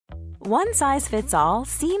One size fits all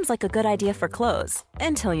seems like a good idea for clothes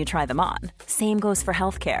until you try them on. Same goes for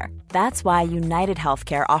healthcare. That's why United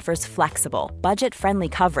Healthcare offers flexible, budget-friendly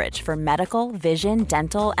coverage for medical, vision,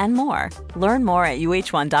 dental, and more. Learn more at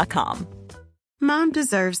uh1.com. Mom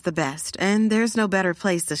deserves the best, and there's no better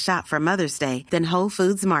place to shop for Mother's Day than Whole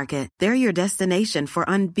Foods Market. They're your destination for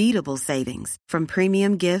unbeatable savings, from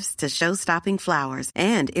premium gifts to show-stopping flowers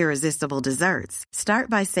and irresistible desserts. Start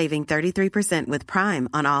by saving 33% with Prime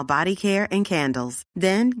on all body care and candles.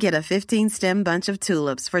 Then get a 15-stem bunch of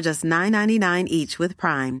tulips for just $9.99 each with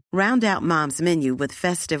Prime. Round out Mom's menu with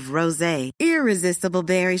festive rosé, irresistible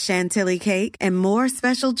berry chantilly cake, and more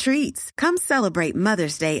special treats. Come celebrate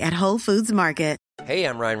Mother's Day at Whole Foods Market. Hey,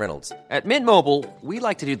 I'm Ryan Reynolds. At Mint Mobile, we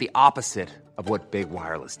like to do the opposite of what Big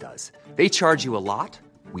Wireless does. They charge you a lot,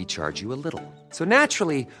 we charge you a little. So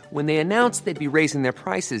naturally, when they announced they'd be raising their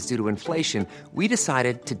prices due to inflation, we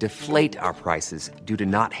decided to deflate our prices due to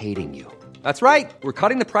not hating you. That's right. We're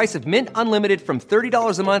cutting the price of Mint Unlimited from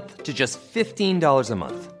 $30 a month to just $15 a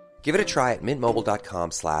month. Give it a try at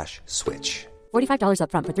mintmobile.com/switch. $45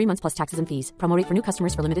 up front for 3 months plus taxes and fees. Promo rate for new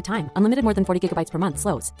customers for limited time. Unlimited more than 40 gigabytes per month.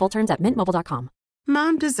 Slows full terms at mintmobile.com.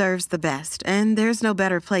 Mom deserves the best, and there's no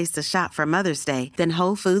better place to shop for Mother's Day than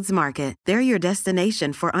Whole Foods Market. They're your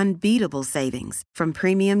destination for unbeatable savings, from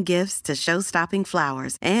premium gifts to show-stopping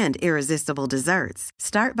flowers and irresistible desserts.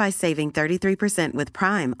 Start by saving 33% with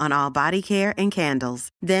Prime on all body care and candles.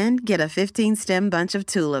 Then get a 15-stem bunch of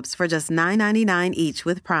tulips for just $9.99 each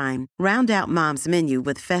with Prime. Round out Mom's menu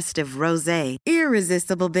with festive rosé,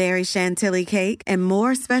 irresistible berry chantilly cake, and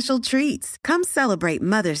more special treats. Come celebrate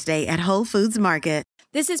Mother's Day at Whole Foods Market.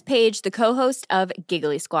 This is Paige, the co-host of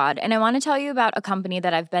Giggly Squad, and I want to tell you about a company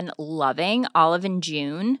that I've been loving, Olive &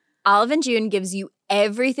 June. Olive & June gives you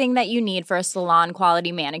everything that you need for a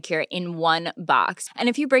salon-quality manicure in one box. And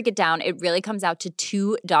if you break it down, it really comes out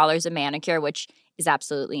to $2 a manicure, which is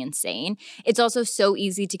absolutely insane. It's also so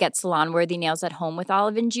easy to get salon-worthy nails at home with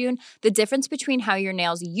Olive & June. The difference between how your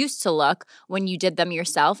nails used to look when you did them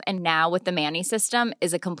yourself and now with the Mani system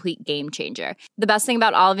is a complete game changer. The best thing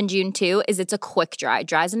about Olive & June, too, is it's a quick dry.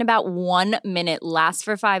 Dries in about 1 minute, lasts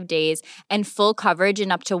for 5 days, and full coverage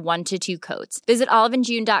in up to 1 to 2 coats. Visit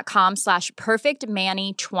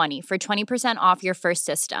oliveandjune.com/perfectmani20 for 20% off your first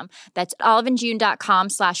system. That's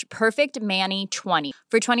oliveandjune.com/perfectmani20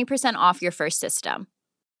 for 20% off your first system.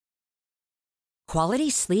 Quality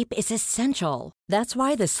sleep is essential. That's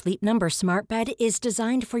why the Sleep Number Smart Bed is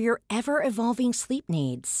designed for your ever-evolving sleep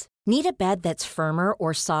needs. Need a bed that's firmer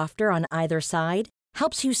or softer on either side?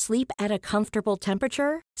 Helps you sleep at a comfortable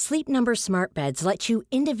temperature? Sleep Number Smart Beds let you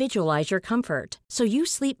individualize your comfort, so you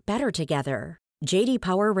sleep better together. J.D.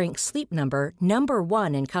 Power ranks Sleep Number number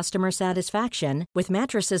 1 in customer satisfaction with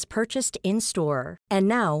mattresses purchased in-store. And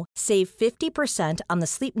now, save 50% on the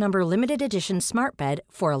Sleep Number Limited Edition Smart Bed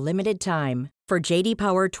for a limited time. For J.D.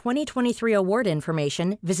 Power 2023 award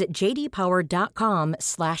information, visit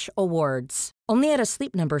jdpower.com/awards. Only at a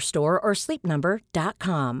Sleep Number store or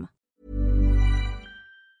sleepnumber.com.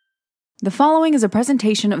 The following is a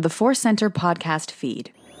presentation of the Force Center podcast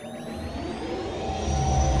feed.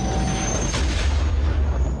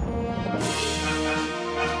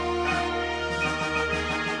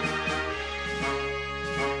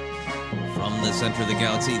 From the center of the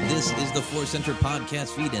galaxy, this is the Force Center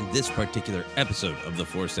podcast feed, and this particular episode of the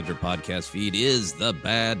Force Center podcast feed is the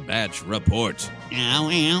Bad Batch Report. Ow,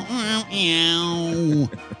 ow, ow, ow.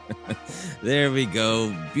 There we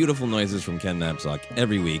go. Beautiful noises from Ken Napzok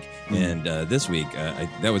every week. And this week,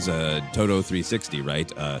 that was Toto 360,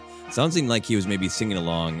 right? Sounding like he was maybe singing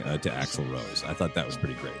along to Axl Rose. I thought that was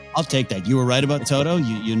pretty great. I'll take that. You were right about Toto.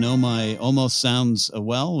 You know my almost sounds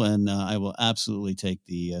well, and I will absolutely take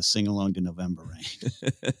the sing-along to November Rain.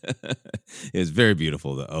 It's very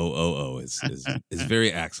beautiful. The O is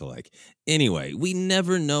very Axl-like. Anyway, we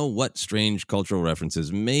never know what strange cultural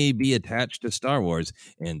references may be attached to Star Wars,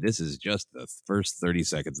 and this is just the first 30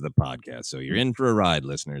 seconds of the podcast, so you're in for a ride,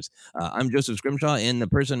 listeners. I'm Joseph Scrimshaw, and the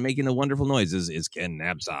person making the wonderful noises is Ken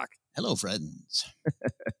Napzok. Hello, friends.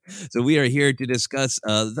 So we are here to discuss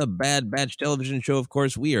the Bad Batch television show. Of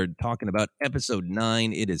course, we are talking about episode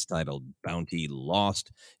 9. It is titled Bounty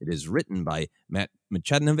Lost. It is written by Matt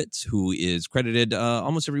Michadnovitz, who is credited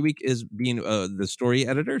almost every week as being the story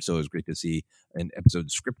editor. So it was great to see an episode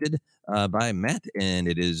scripted by Matt, and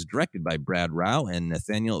it is directed by Brad Rao and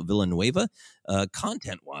Nathaniel Villanueva.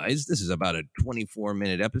 Content-wise, this is about a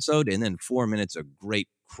 24-minute episode, and then 4 minutes of great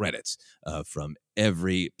credits from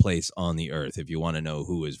every place on the earth. If you want to know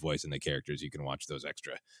who is voicing the characters, you can watch those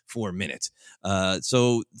extra 4 minutes.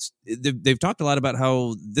 So they've talked a lot about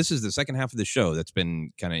how this is the second half of the show that's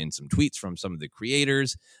been kind of in some tweets from some of the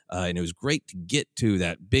creators. And it was great to get to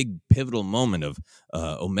that big pivotal moment of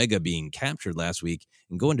Omega being captured last week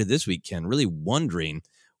and go into this week, Ken, really wondering,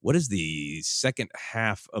 what is the second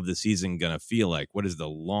half of the season going to feel like? What is the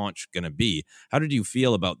launch going to be? How did you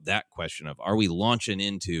feel about that question of, are we launching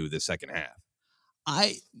into the second half?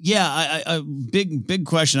 Big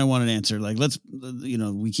question I wanted to answer. Like,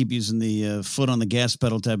 we keep using the foot on the gas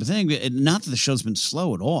pedal type of thing. Not that the show's been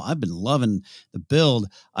slow at all. I've been loving the build.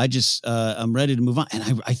 I'm ready to move on,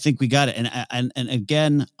 and I think we got it. And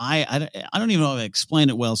again, I don't even know how to explain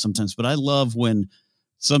it well sometimes, but I love when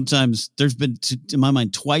sometimes there's been, in my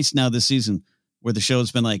mind, twice now this season where the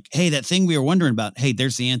show's been like, hey, that thing we were wondering about, hey,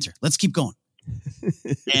 there's the answer. Let's keep going.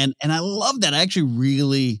 and I love that. I actually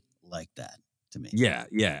really like that. To me. Yeah,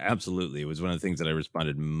 absolutely. It was one of the things that I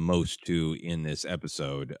responded most to in this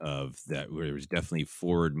episode of that, where there was definitely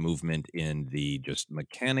forward movement in the just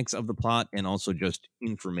mechanics of the plot and also just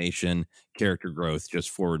information, character growth,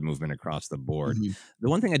 just forward movement across the board. Mm-hmm. The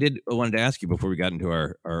one thing I wanted to ask you before we got into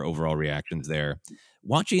our overall reactions there,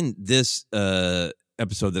 watching this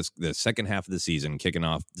episode, the second half of the season, kicking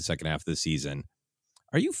off the second half of the season,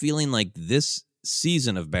 are you feeling like this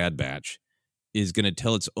season of Bad Batch is going to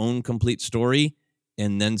tell its own complete story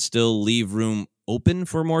and then still leave room open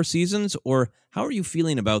for more seasons? Or how are you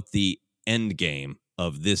feeling about the end game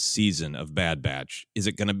of this season of Bad Batch? Is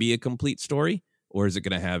it going to be a complete story, or is it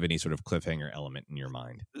going to have any sort of cliffhanger element in your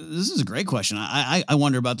mind? This is a great question. I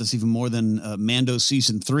wonder about this even more than Mando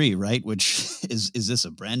season 3, right? Which is this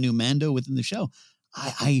a brand new Mando within the show?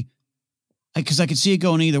 Because I can see it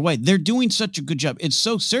going either way. They're doing such a good job. It's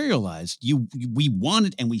so serialized. We want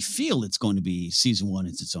it, and we feel it's going to be season 1.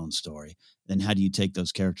 It's its own story. Then how do you take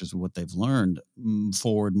those characters and what they've learned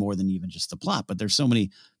forward more than even just the plot? But there's so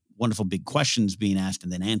many wonderful big questions being asked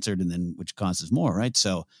and then answered, and then which causes more, right?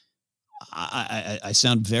 So I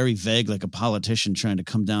sound very vague, like a politician trying to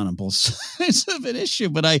come down on both sides of an issue.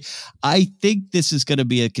 But I think this is going to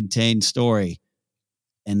be a contained story.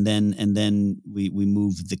 And then we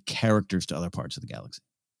move the characters to other parts of the galaxy.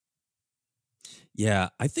 Yeah,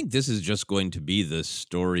 I think this is just going to be the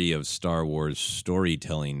story of Star Wars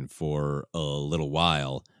storytelling for a little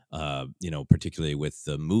while, particularly with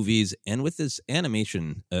the movies and with this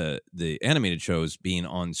animation, the animated shows being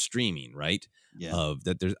on streaming, right? Yeah.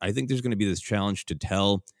 I think there's going to be this challenge to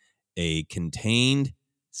tell a contained,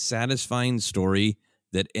 satisfying story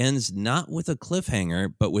that ends not with a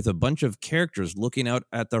cliffhanger, but with a bunch of characters looking out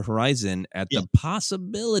at the horizon at the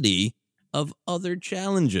possibility of other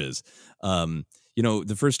challenges.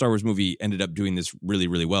 The first Star Wars movie ended up doing this really,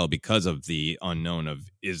 really well because of the unknown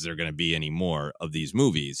of, is there going to be any more of these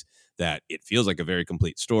movies? That it feels like a very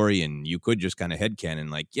complete story, and you could just kind of headcanon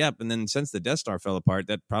like, yep. And then since the Death Star fell apart,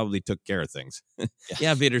 that probably took care of things.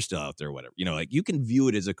 Yeah, Vader's still out there, whatever. You can view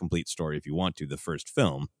it as a complete story if you want to, the first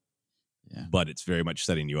film. Yeah. But it's very much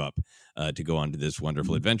setting you up to go on to this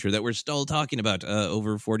wonderful adventure that we're still talking about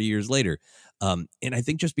over 40 years later. And I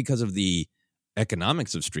think just because of the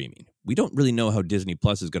economics of streaming, we don't really know how Disney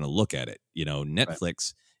Plus is going to look at it.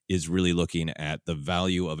 Netflix is really looking at the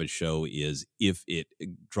value of a show is if it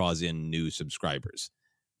draws in new subscribers.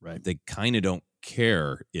 Right. They kind of don't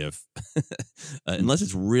care if, unless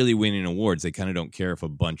it's really winning awards, they kind of don't care if a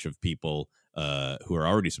bunch of people who are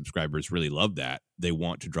already subscribers really love that. They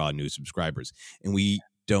want to draw new subscribers. And we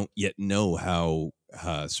don't yet know how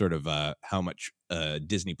much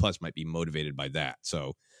Disney Plus might be motivated by that.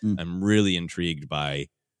 So I'm really intrigued by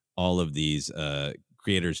all of these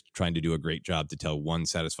creators trying to do a great job to tell one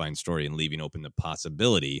satisfying story and leaving open the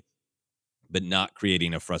possibility, but not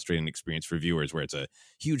creating a frustrating experience for viewers where it's a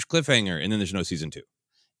huge cliffhanger and then there's no season 2.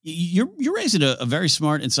 You're raising a very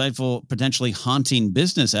smart, insightful, potentially haunting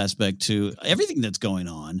business aspect to everything that's going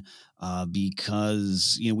on,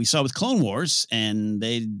 because we saw with Clone Wars, and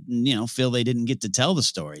they feel they didn't get to tell the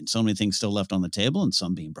story, and so many things still left on the table, and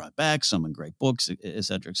some being brought back, some in great books, et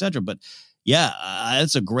cetera, et cetera. But yeah,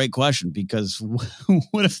 that's a great question, because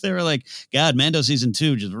what if they were like, God, Mando season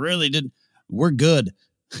 2 just really didn't. We're good.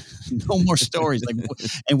 No more stories,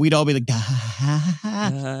 and we'd all be like,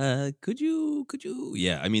 could you?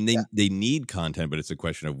 Yeah, I mean, they need content, but it's a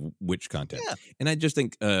question of which content. Yeah. And I just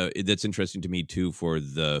think that's interesting to me too for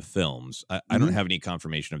the films. I don't have any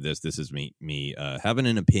confirmation of this. This is me having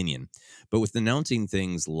an opinion, but with announcing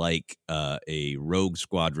things like a Rogue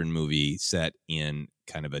Squadron movie set in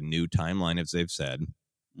kind of a new timeline, as they've said,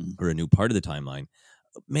 or a new part of the timeline.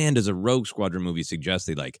 Man, does a Rogue Squadron movie suggest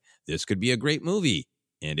this could be a great movie?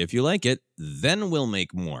 And if you like it, then we'll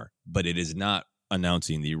make more. But it is not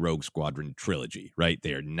announcing the Rogue Squadron trilogy, right?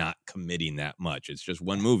 They are not committing that much. It's just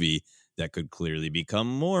one movie that could clearly become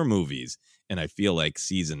more movies. And I feel like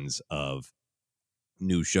seasons of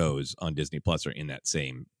new shows on Disney Plus are in that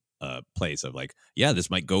same place of like, yeah, this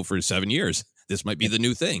might go for 7 years. This might be the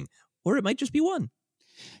new thing, or it might just be one.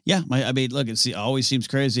 Yeah, I mean, look, it always seems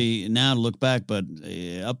crazy now to look back, but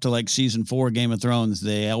up to like season 4 Game of Thrones,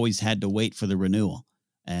 they always had to wait for the renewal.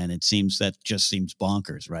 And it seems that just seems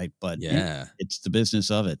bonkers, right? But yeah, it's the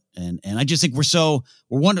business of it. And I just think this is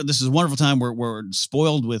a wonderful time. We're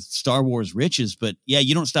spoiled with Star Wars riches, but yeah,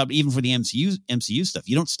 you don't stop even for the MCU stuff.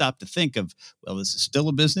 You don't stop to think of, well, this is still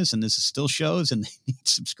a business and this is still shows and they need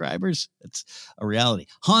subscribers. It's a reality.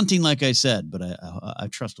 Haunting, like I said, but I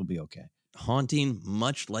trust we'll be okay. Haunting,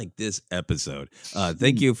 much like this episode.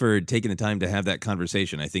 Thank you for taking the time to have that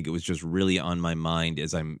conversation. I think it was just really on my mind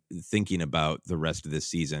as I'm thinking about the rest of this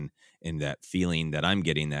season, and that feeling that I'm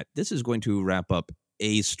getting that this is going to wrap up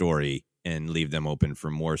a story and leave them open for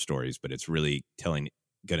more stories, but it's really going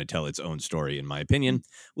to tell its own story, in my opinion.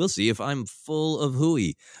 We'll see if I'm full of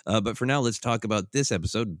hooey. But for now, let's talk about this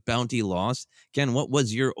episode, Bounty Lost. Ken, what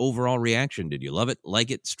was your overall reaction? Did you love it, like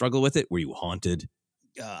it, struggle with it? Were you haunted?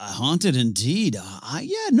 Haunted indeed.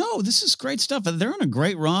 This is great stuff. They're on a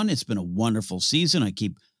great run. It's been a wonderful season. I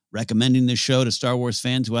keep recommending this show to Star Wars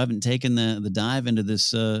fans who haven't taken the dive into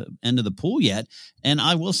this end of the pool yet. And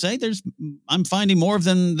I will say I'm finding more of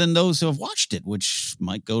them than those who have watched it, which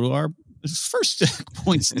might go to our first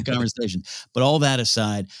points in the conversation. But all that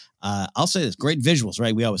aside, I'll say this, great visuals,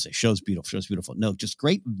 right? We always say show's beautiful. No, just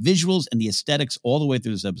great visuals and the aesthetics all the way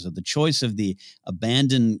through this episode. The choice of the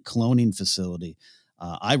abandoned cloning facility.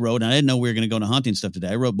 I wrote, and I didn't know we were going to go into haunting stuff today.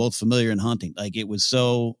 I wrote both familiar and haunting. Like it was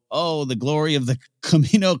the glory of the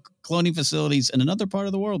Camino cloning facilities in another part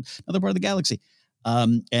of the world, another part of the galaxy.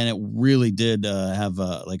 And it really did have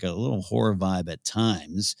a little horror vibe at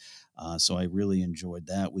times. So I really enjoyed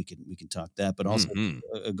that. We can talk that, but also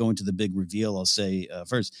going to the big reveal. I'll say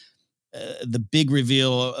first, the big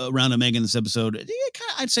reveal around Omega in this episode,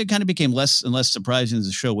 I'd say kind of became less and less surprising as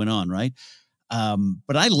the show went on, right?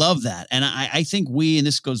 But I love that. And I think and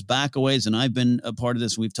this goes back a ways, and I've been a part of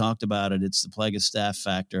this, we've talked about it, it's the Plagueis staff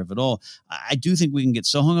factor of it all. I do think we can get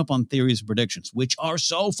so hung up on theories and predictions, which are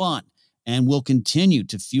so fun and will continue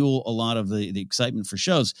to fuel a lot of the excitement for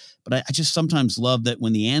shows. But I just sometimes love that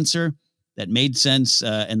when the answer that made sense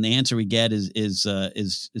and the answer we get is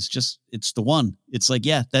just, it's the one. It's like,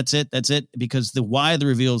 yeah, that's it. Because the why of the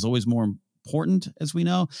reveal is always more important, as we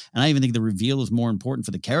know. And I even think the reveal is more important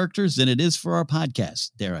for the characters than it is for our podcast,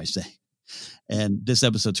 dare I say. And this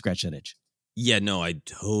episode scratched that itch. Yeah, no, I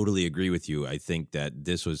totally agree with you. I think that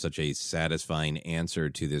this was such a satisfying answer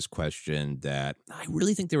to this question that I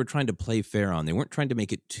really think they were trying to play fair on. They weren't trying to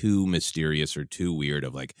make it too mysterious or too weird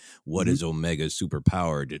of like, what is Omega's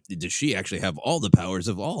superpower? Does she actually have all the powers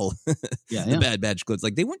of all the Bad Batch clones?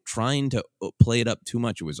 Like they weren't trying to play it up too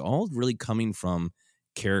much. It was all really coming from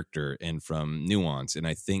character and from nuance. And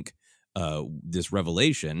I think this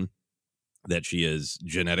revelation that she is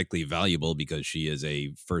genetically valuable because she is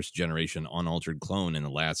a first generation unaltered clone and the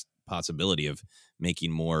last possibility of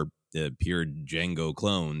making more pure Jango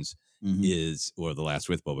clones or the last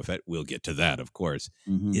with Boba Fett, we'll get to that, of course,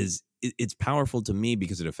 it's powerful to me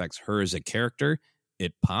because it affects her as a character.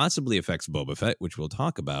 It possibly affects Boba Fett, which we'll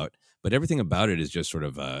talk about, but everything about it is just sort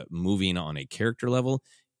of moving on a character level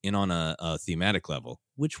and on a thematic level,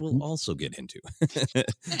 which we'll also get into.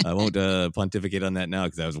 I won't pontificate on that now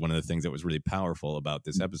because that was one of the things that was really powerful about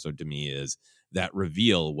this episode to me is that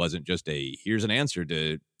reveal wasn't just here's an answer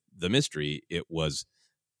to the mystery. It was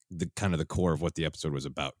the kind of the core of what the episode was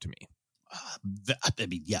about to me.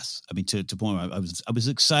 Yes. To point where I was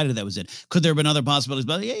excited that was it. Could there have been other possibilities?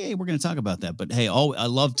 But yeah, we're going to talk about that. But hey, I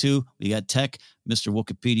love to. We got Tech, Mr.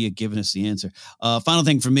 Wikipedia giving us the answer. Final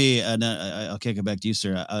thing for me, and I'll kick it back to you,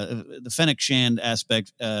 sir. The Fennec Shand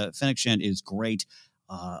aspect. Fennec Shand is great.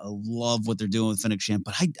 I love what they're doing with Fennec Shand.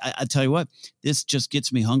 But I tell you what, this just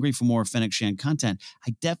gets me hungry for more Fennec Shand content.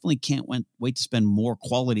 I definitely can't wait to spend more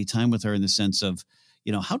quality time with her in the sense of,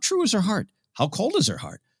 how true is her heart? How cold is her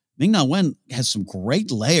heart? Ming-Na Wen has some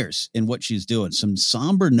great layers in what she's doing. Some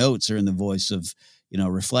somber notes are in the voice of,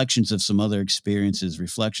 reflections of some other experiences,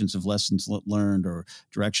 reflections of lessons learned or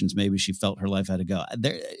directions maybe she felt her life had to go.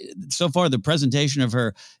 So far, the presentation of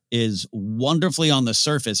her is wonderfully on the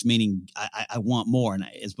surface, meaning I want more. And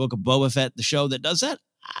is Book of Boba Fett the show that does that?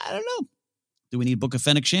 I don't know. Do we need Book of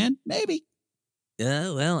Fennec Shand? Maybe.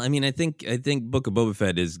 Well, I mean, I think Book of Boba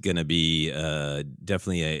Fett is going to be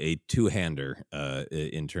definitely a two-hander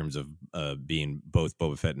in terms of being both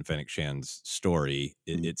Boba Fett and Fennec Shand's story.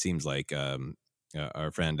 It seems like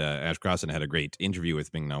our friend Ash Crossan had a great interview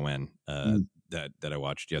with Ming-Na Wen that I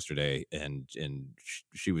watched yesterday, and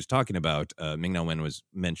she was talking about Ming-Na Wen was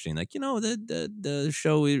mentioning, like, the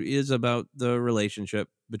show is about the relationship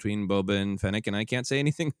between Boba and Fennec, and I can't say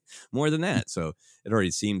anything more than that. So it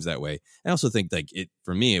already seems that way. I also think, like,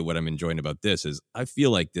 for me, what I'm enjoying about this is I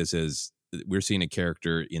feel like we're seeing a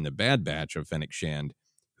character in the Bad Batch of Fennec Shand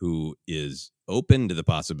who is open to the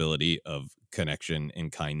possibility of connection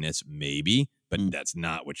and kindness, maybe, but that's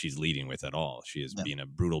not what she's leading with at all. She is being a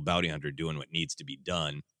brutal bounty hunter, doing what needs to be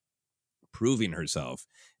done, proving herself.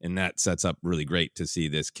 And that sets up really great to see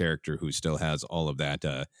this character who still has all of that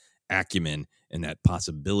acumen and that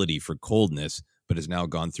possibility for coldness, but has now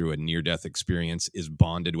gone through a near-death experience, is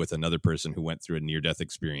bonded with another person who went through a near-death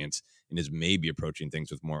experience, and is maybe approaching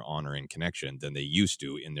things with more honor and connection than they used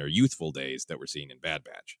to in their youthful days that we're seeing in Bad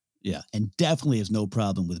Batch. Yeah, and definitely has no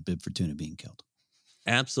problem with Bib Fortuna being killed.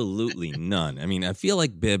 Absolutely none. I mean, I feel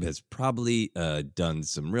like Bib has probably done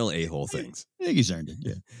some real a-hole things. I think he's earned it.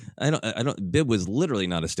 Yeah, I don't. Bib was literally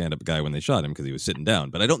not a stand-up guy when they shot him because he was sitting down.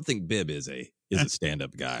 But I don't think Bib is a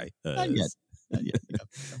stand-up guy. Not yet.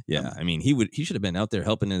 Yeah, I mean, he should have been out there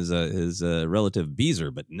helping his relative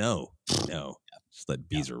Beezer, but no, just let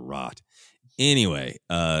Beezer rot. Anyway,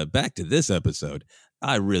 back to this episode.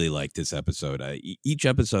 I really like this episode. Each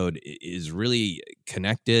episode is really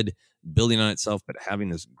connected, building on itself, but having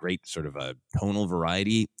this great sort of a tonal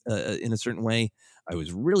variety in a certain way. I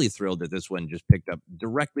was really thrilled that this one just picked up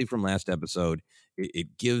directly from last episode.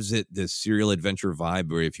 It gives it this serial adventure vibe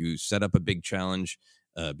where if you set up a big challenge,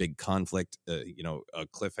 a big conflict, a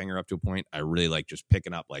cliffhanger up to a point, I really like just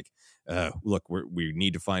picking up like, look, we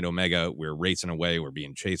need to find Omega. We're racing away. We're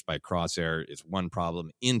being chased by Crosshair. It's one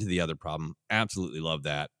problem into the other problem. Absolutely love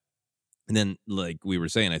that. And then, like we were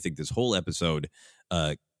saying, I think this whole episode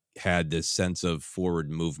had this sense of forward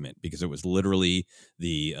movement because it was literally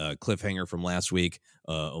the cliffhanger from last week,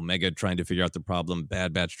 Omega trying to figure out the problem,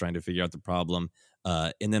 Bad Batch trying to figure out the problem,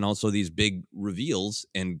 and then also these big reveals.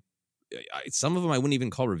 And some of them I wouldn't even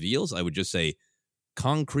call reveals. I would just say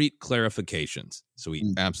concrete clarifications. So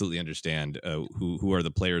we absolutely understand who are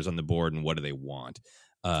the players on the board and what do they want.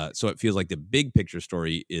 So it feels like the big picture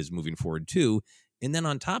story is moving forward too. And then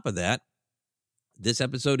on top of that, this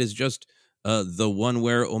episode is just the one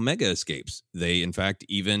where Omega escapes. They, in fact,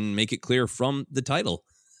 even make it clear from the title,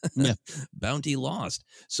 Bounty Lost.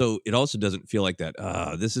 So it also doesn't feel like that.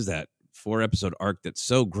 This is that 4-episode arc that's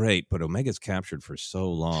so great, but Omega's captured for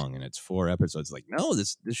so long, and it's 4 episodes. Like, no,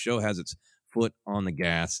 this show has its foot on the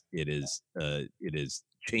gas. It is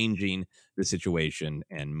changing the situation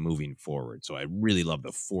and moving forward. So I really love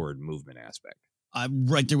the forward movement aspect. I'm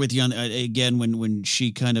right there with you on again when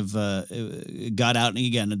she kind of got out, and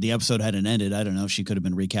again the episode hadn't ended. I don't know, she could have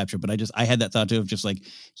been recaptured, but I had that thought too of just like,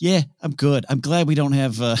 yeah, I'm good. I'm glad we don't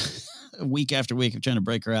have week after week of trying to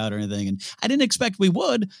break her out or anything. And I didn't expect we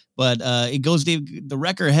would, but it goes to the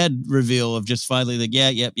Wrecker head reveal of just finally like,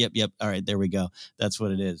 yep. All right, there we go. That's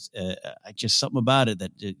what it is. Just something about it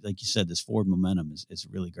that, like you said, this forward momentum is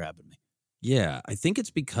really grabbing me. Yeah, I think it's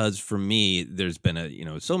because for me, there's been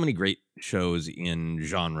so many great shows in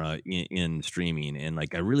genre in streaming, and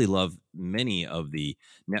like I really love many of the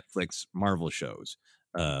Netflix Marvel shows.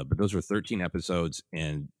 But those were 13 episodes,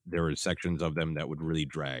 and there were sections of them that would really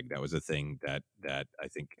drag. That was a thing that I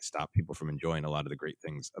think stopped people from enjoying a lot of the great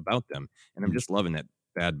things about them. And I'm just loving that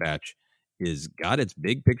Bad Batch is got its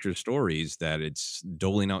big picture stories that it's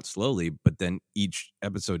doling out slowly, but then each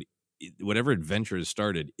episode, whatever adventure is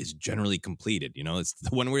started is generally completed. It's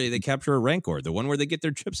the one where they capture a Rancor, the one where they get their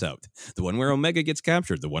chips out, the one where Omega gets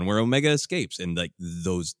captured, the one where Omega escapes. And like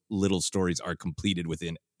those little stories are completed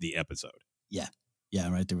within the episode. Yeah,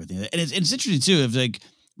 I'm right there with you. And it's interesting too, if like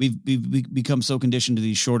we've become so conditioned to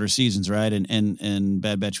these shorter seasons, right? And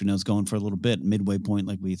Bad Batch, we know, is going for a little bit midway point,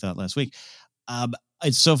 like we thought last week.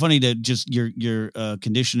 It's so funny to just your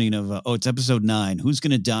conditioning of it's episode 9. Who's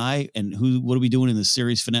going to die and what are we doing in the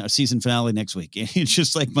season finale next week? It's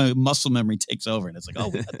just like my muscle memory takes over, and it's like,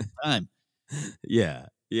 we got the time. Yeah.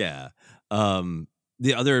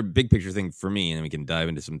 The other big picture thing for me, and we can dive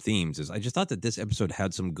into some themes, is I just thought that this episode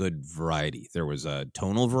had some good variety. There was a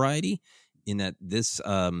tonal variety in that this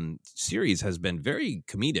series has been very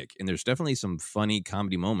comedic, and there's definitely some funny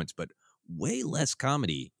comedy moments, but way less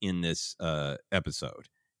comedy in this episode,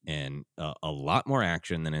 and a lot more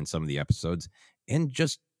action than in some of the episodes, and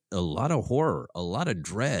just a lot of horror, a lot of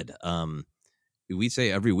dread. We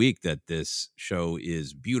say every week that this show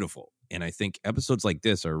is beautiful, and I think episodes like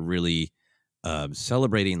this are really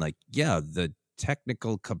celebrating the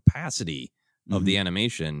technical capacity of the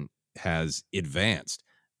animation has advanced,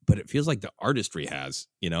 but it feels like the artistry has,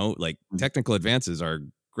 technical advances are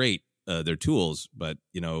great their tools, but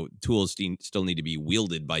tools still need to be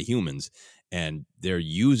wielded by humans, and they're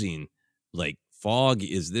using like Fog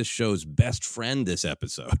is this show's best friend this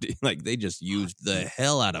episode. Like they just used the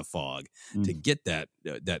hell out of Fog to get that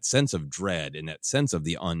sense of dread and that sense of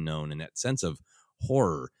the unknown and that sense of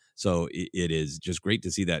horror. So it is just great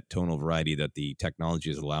to see that tonal variety that the technology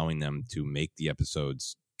is allowing them to make the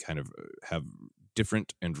episodes kind of have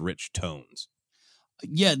different and rich tones.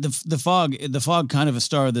 Yeah, the fog kind of a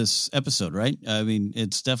star of this episode, right? I mean,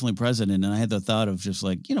 it's definitely present, and I had the thought of just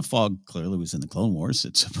like, Fog clearly was in the Clone Wars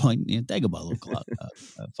at some point. Dagobah, little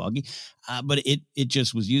Foggy, but it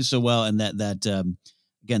just was used so well, and that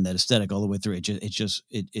again, that aesthetic all the way through.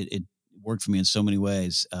 It worked for me in so many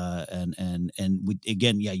ways, and we,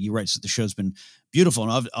 again, yeah, you're right. So the show's been beautiful,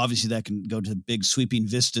 and obviously that can go to big sweeping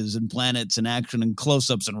vistas and planets and action and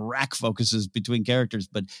close-ups and rack focuses between characters.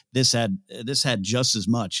 But this had just as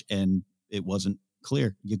much, and it wasn't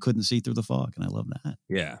clear. You couldn't see through the fog, and I love that.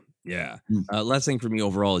 Yeah. Last thing for me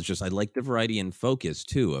overall is just I like the variety and focus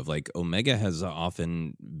too. Of like Omega has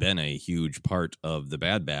often been a huge part of the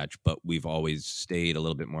Bad Batch, but we've always stayed a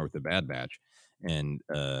little bit more with the Bad Batch. And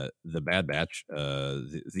the Bad Batch,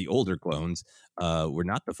 the older clones, were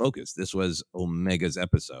not the focus. This was Omega's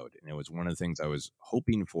episode, and it was one of the things I was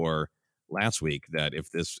hoping for last week, that if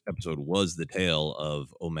this episode was the tale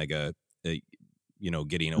of Omega,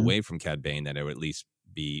 getting away from Cad Bane, that it would at least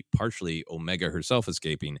be partially Omega herself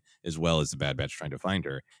escaping, as well as the Bad Batch trying to find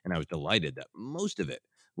her. And I was delighted that most of it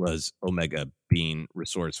was Omega being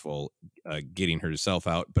resourceful, getting herself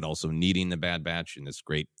out, but also needing the Bad Batch in this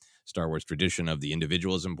great Star Wars tradition of the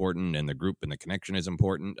individual is important and the group and the connection is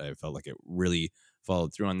important. I felt like it really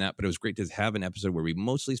followed through on that, but it was great to have an episode where we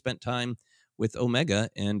mostly spent time with Omega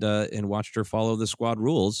and watched her follow the squad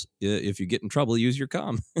rules. If you get in trouble, use your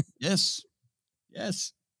comm. Yes.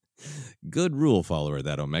 Good rule follower,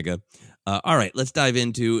 that Omega. All right, let's dive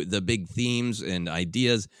into the big themes and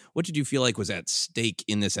ideas. What did you feel like was at stake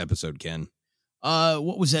in this episode, Ken?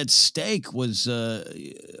 What was at stake was,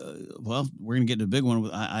 well, we're going to get to a big one.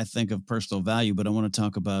 I think of personal value, but I want to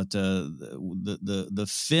talk about the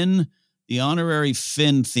Finn, the honorary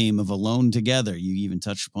Finn theme of Alone Together. You even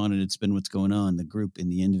touched upon it. It's been what's going on, the group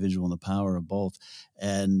and the individual and the power of both.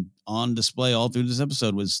 And on display all through this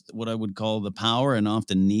episode was what I would call the power and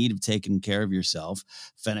often need of taking care of yourself.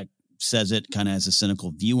 Fennec says it, kind of has a cynical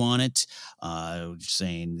view on it,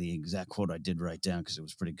 saying the exact quote I did write down because it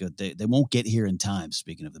was pretty good. They won't get here in time.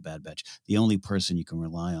 Speaking of the Bad Batch, the only person you can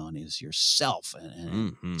rely on is yourself,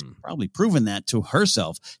 and it's probably proven that to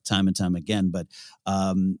herself time and time again. But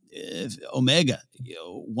Omega,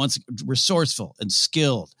 once resourceful and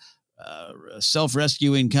skilled,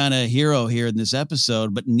 self-rescuing kind of hero here in this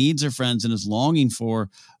episode, but needs her friends and is longing for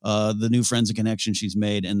the new friends and connection she's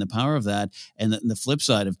made and the power of that. And the flip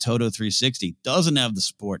side of Todo 360 doesn't have the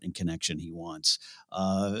support and connection he wants,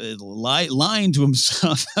 lying to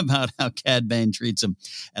himself about how Cad Bane treats him.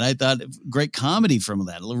 And I thought great comedy from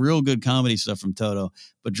that, real good comedy stuff from Todo,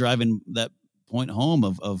 but driving that point home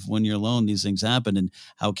of when you're alone, these things happen, and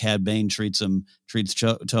how Cad Bane treats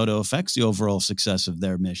Todo affects the overall success of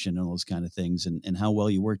their mission and all those kind of things, and how well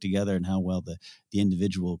you work together and how well the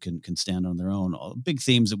individual can stand on their own. All big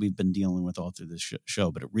themes that we've been dealing with all through this show,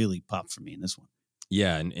 but it really popped for me in this one.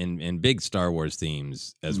 Yeah, and big Star Wars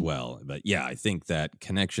themes as well. But yeah, I think that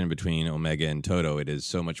connection between Omega and Todo, it is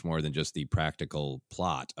so much more than just the practical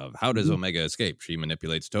plot of how does Omega escape? She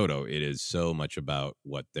manipulates Todo. It is so much about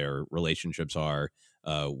what their relationships are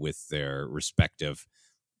with their respective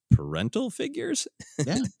parental figures.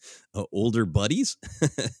 Yeah. Older buddies. I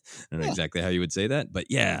don't know exactly how you would say that, but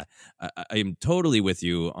yeah, I am totally with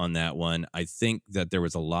you on that one. I think that there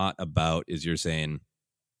was a lot about, as you're saying,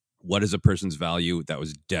 what is a person's value? That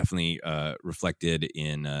was definitely reflected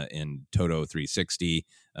in Todo 360.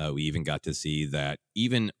 We even got to see that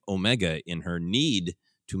even Omega, in her need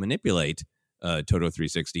to manipulate Todo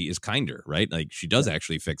 360, is kinder, right? Like she does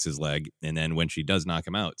actually fix his leg, and then when she does knock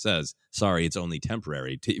him out, says, "Sorry, it's only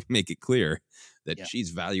temporary," to make it clear that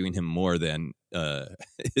she's valuing him more than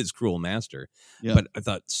his cruel master. Yeah. But I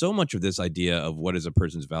thought so much of this idea of what is a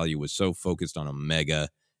person's value was so focused on Omega.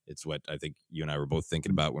 It's what I think you and I were both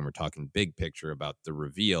thinking about when we're talking big picture about the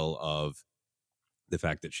reveal of the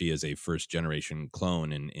fact that she is a first generation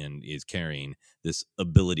clone and is carrying this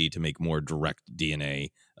ability to make more direct DNA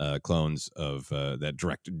clones of that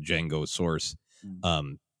direct Django source.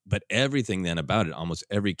 But everything then about it, almost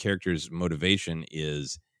every character's motivation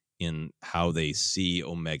is in how they see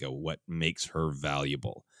Omega, what makes her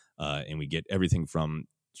valuable. And we get everything from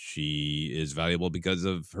she is valuable because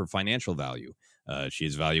of her financial value. She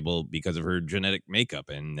is valuable because of her genetic makeup.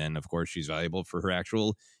 And then, of course, she's valuable for her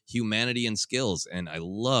actual humanity and skills. And I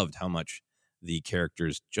loved how much the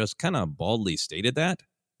characters just kind of baldly stated that.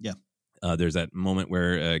 Yeah. There's that moment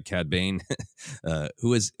where Cad Bane,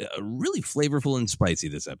 who is really flavorful and spicy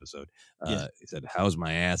this episode, he said, "How's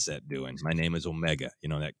my asset doing? My name is Omega."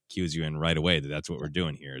 That cues you in right away that's what we're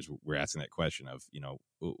doing here, is we're asking that question of,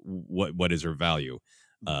 what is her value?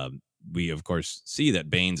 We, of course, see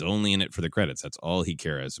that Bane's only in it for the credits. That's all he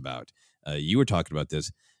cares about. You were talking about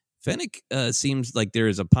this. Fennec seems like there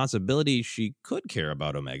is a possibility she could care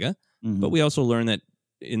about Omega, but we also learn that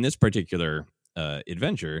in this particular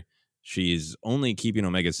adventure, she's only keeping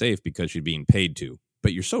Omega safe because she's being paid to.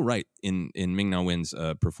 But you're so right. In Ming-Na Wen's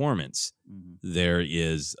performance, there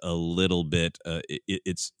is a little bit,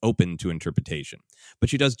 it's open to interpretation. But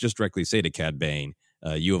she does just directly say to Cad Bane,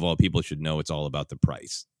 you of all people should know it's all about the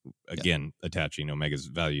price. Again, attaching Omega's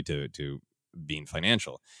value to being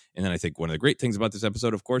financial. And then I think one of the great things about this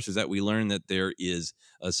episode, of course, is that we learn that there is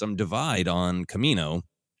some divide on Kamino,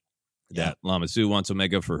 that Lama Su wants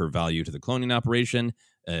Omega for her value to the cloning operation,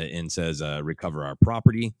 and says, recover our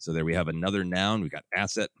property. So there we have another noun. We got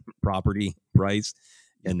asset, property, price.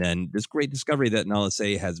 And then this great discovery that Nala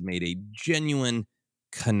Se has made a genuine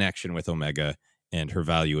connection with Omega, and her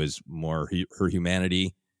value is more her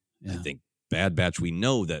humanity. I think Bad Batch, we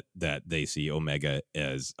know that they see Omega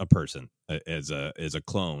as a person, as a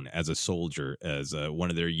clone, as a soldier, as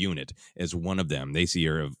one of their unit, as one of them. They see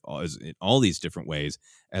her as in all these different ways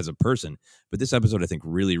as a person. But this episode, I think,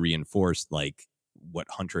 really reinforced like what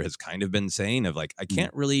Hunter has kind of been saying of like, I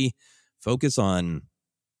can't really focus on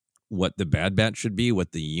what the Bad Batch should be,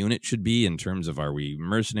 what the unit should be in terms of, are we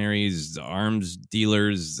mercenaries, arms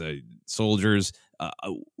dealers, soldiers?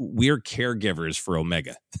 We're caregivers for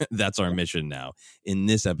Omega. That's our mission now. In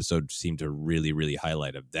this episode, seemed to really, really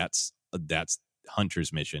highlight of that's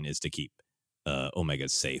Hunter's mission, is to keep Omega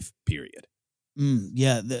safe, period.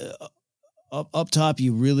 Up top,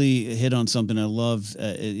 you really hit on something I love.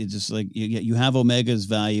 It's just like you have Omega's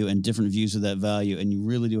value and different views of that value, and you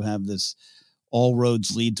really do have this all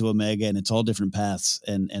roads lead to Omega, and it's all different paths.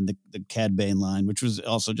 And the Cad Bane line, which was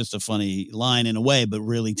also just a funny line in a way, but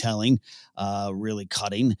really telling, really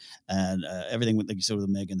cutting, and everything like you said with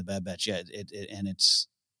Omega and the Bad Batch. Yeah, it's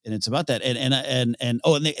about that,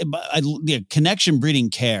 the connection breeding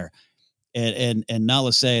care. And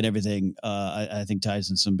Nala Se and everything, I think ties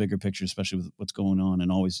in some bigger picture, especially with what's going on and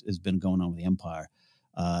always has been going on with the Empire.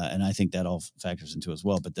 And I think that all factors into it as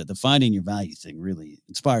well. But the finding your value thing really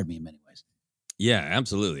inspired me in many ways. Yeah,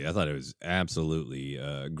 absolutely. I thought it was absolutely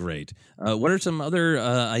great. What are some other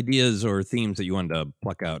ideas or themes that you wanted to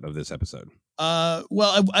pluck out of this episode?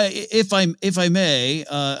 If I may,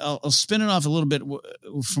 I'll spin it off a little bit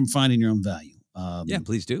from finding your own value. Yeah,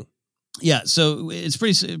 please do. Yeah, so it's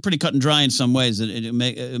pretty cut and dry in some ways.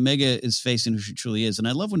 Omega is facing who she truly is, and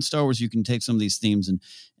I love when Star Wars you can take some of these themes and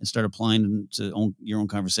start applying them to your own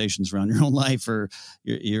conversations around your own life or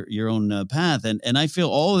your own path. And I feel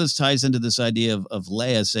all of this ties into this idea of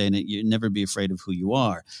Leia saying that you never be afraid of who you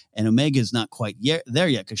are, and Omega is not quite there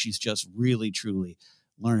yet because she's just really truly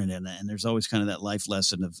learning it. And there's always kind of that life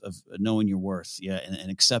lesson of knowing your worth. Yeah.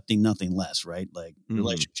 And accepting nothing less, right? Like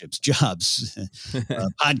relationships, jobs,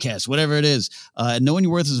 podcasts, whatever it is. Knowing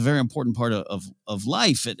your worth is a very important part of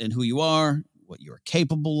life and who you are, what you're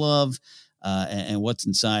capable of, and what's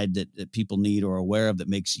inside that people need or are aware of that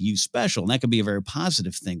makes you special. And that can be a very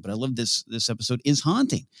positive thing. But I love this episode is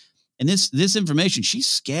haunting. And this information, she's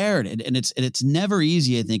scared. And it's never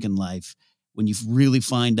easy, I think, in life when you really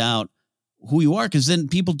find out who you are, because then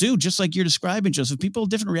people do, just like you're describing, Joseph, people have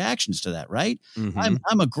different reactions to that, right? Mm-hmm.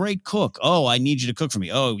 I'm a great cook. Oh, I need you to cook for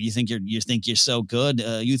me. Oh, you think you're so good?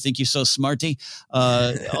 You think you're so smarty?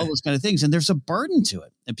 All those kind of things. And there's a burden to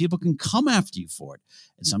it, and people can come after you for it.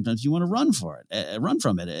 And sometimes you want to run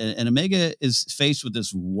from it. And Omega is faced with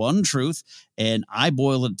this one truth, and I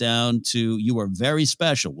boil it down to, you are very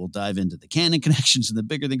special. We'll dive into the canon connections and the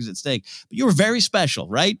bigger things at stake, but you are very special,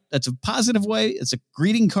 right? That's a positive way. It's a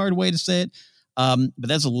greeting card way to say it. But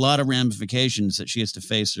that's a lot of ramifications that she has to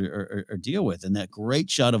face or deal with. And that great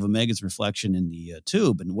shot of Omega's reflection in the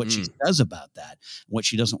tube and what she says about that, what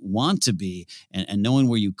she doesn't want to be, and knowing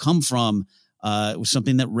where you come from was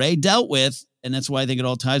something that Rey dealt with. And that's why I think it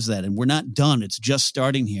all ties to that. And we're not done. It's just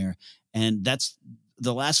starting here. And that's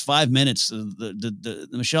the last 5 minutes. The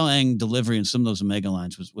Michelle Ang delivery and some of those Omega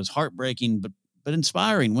lines was heartbreaking, but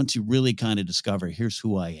inspiring once you really kind of discover, here's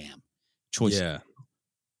who I am. Choice. Yeah.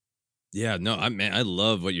 Yeah, no, I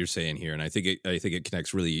love what you're saying here, and I think it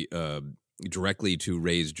connects really directly to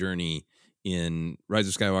Rey's journey in Rise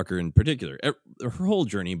of Skywalker in particular. Her whole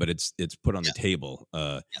journey, but it's put on the table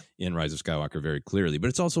in Rise of Skywalker very clearly. But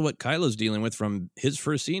it's also what Kylo's dealing with from his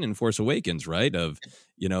first scene in Force Awakens, right? Of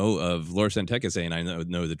Lor San Tekka saying, "I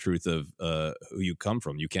know the truth of who you come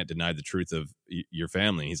from. You can't deny the truth of your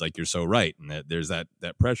family." And he's like, "You're so right." And there's that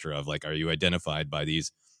pressure of like, are you identified by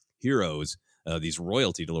these heroes? These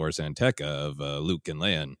royalty to Lor San Tekka of Luke and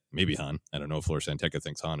Leia, and maybe Han. I don't know if Lor San Tekka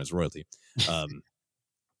thinks Han is royalty.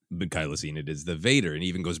 But Kylo seeing it as the Vader, and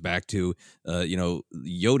even goes back to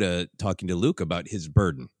Yoda talking to Luke about his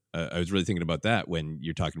burden. I was really thinking about that when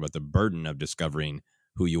you're talking about the burden of discovering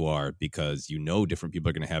who you are, because different people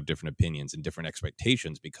are going to have different opinions and different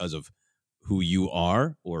expectations because of who you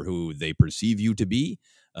are or who they perceive you to be,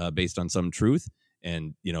 based on some truth.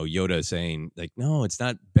 And Yoda saying like, no, it's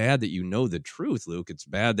not bad that you know the truth, Luke. It's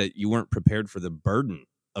bad that you weren't prepared for the burden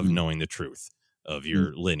of knowing the truth of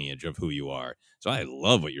your lineage, of who you are. So I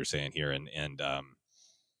love what you're saying here, and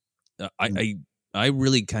I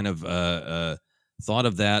really kind of thought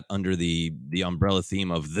of that under the umbrella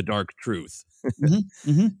theme of the dark truth.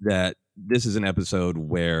 That this is an episode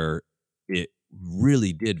where it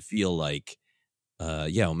really did feel like,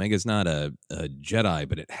 Omega's not a Jedi,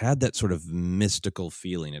 but it had that sort of mystical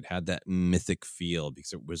feeling. It had that mythic feel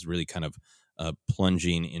because it was really kind of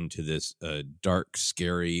plunging into this dark,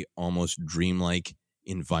 scary, almost dreamlike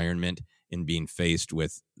environment and being faced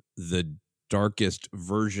with the darkest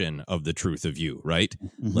version of the truth of you, right?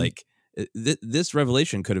 Like this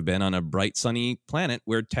revelation could have been on a bright, sunny planet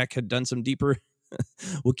where Tech had done some deeper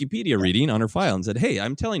Wikipedia reading on her file and said, hey,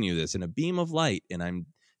 I'm telling you this in a beam of light, and I'm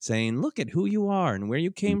saying, look at who you are and where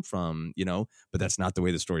you came from, but that's not the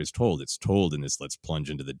way the story is told. It's told in this, let's plunge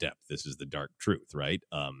into the depth. This is the dark truth, right?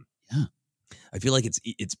 I feel like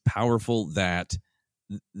it's powerful that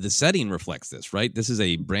the setting reflects this, right? This is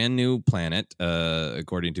a brand new planet,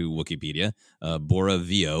 according to Wikipedia, Bora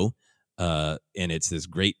Vio, and it's this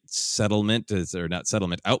great settlement, or not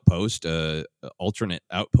settlement, outpost, alternate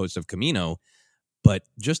outpost of Kamino. But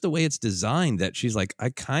just the way it's designed, that she's like,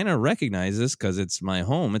 I kind of recognize this because it's my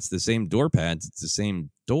home. It's the same door pads. It's the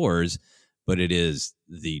same doors, but it is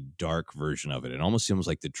the dark version of it. It almost seems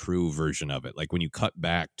like the true version of it. Like when you cut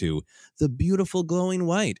back to the beautiful glowing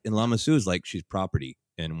white, and Lama Su is like, she's property,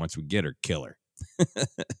 and once we get her, kill her.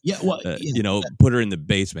 Put her in the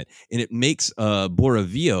basement. And it makes Bora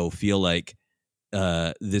Vio feel like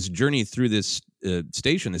this journey through this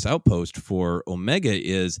station, this outpost for Omega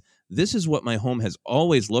is, this is what my home has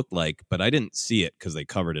always looked like, but I didn't see it because they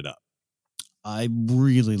covered it up. I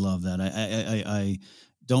really love that. I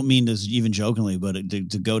don't mean this even jokingly, but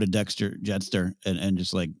to go to Dexter Jetster and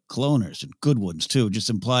just like cloners and good ones too, just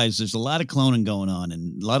implies there's a lot of cloning going on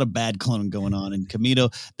and a lot of bad cloning going on. And Kamino,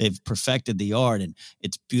 they've perfected the art, and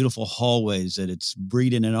it's beautiful hallways, that it's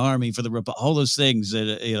breeding an army for all those things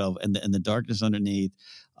that, and the darkness underneath,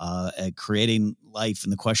 creating life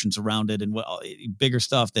and the questions around it, and bigger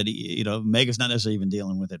stuff that, Mega's not necessarily even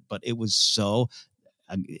dealing with it, but it was so,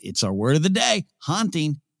 it's our word of the day,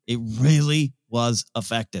 haunting. It really was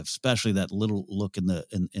effective, especially that little look in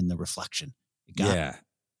the reflection. Yeah,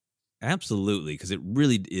 absolutely. Because it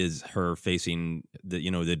really is her facing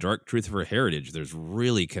the dark truth of her heritage. There's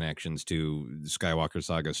really connections to the Skywalker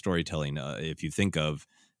saga storytelling. If you think of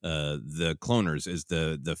the cloners as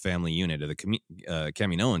the family unit, or the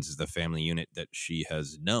Kaminoans is the family unit that she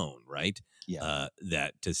has known, right? Yeah.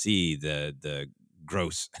 That to see the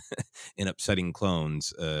gross and upsetting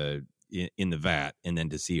clones in the vat, and then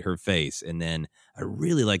to see her face, and then I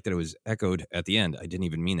really like that it was echoed at the end. I didn't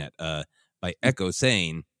even mean that, by Echo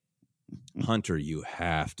saying, Hunter, you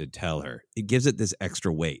have to tell her. It gives it this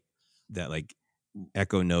extra weight that like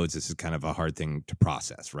Echo knows this is kind of a hard thing to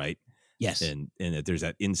process, right? Yes. And that there's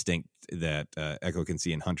that instinct that Echo can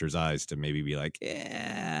see in Hunter's eyes to maybe be like,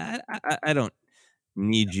 yeah, I don't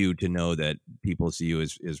need you to know that people see you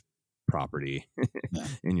as property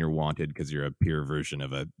and you're wanted because you're a pure version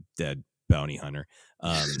of a dead bounty hunter.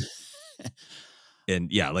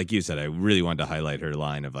 And yeah, like you said, I really wanted to highlight her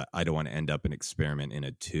line of I don't want to end up an experiment in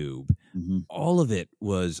a tube. All of it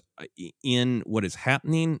was in what is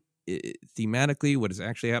happening thematically, what is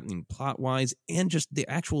actually happening plot wise, and just the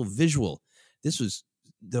actual visual.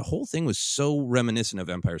 The whole thing was so reminiscent of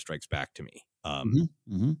Empire Strikes Back to me.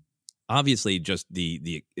 Obviously, just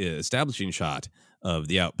the establishing shot of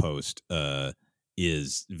the outpost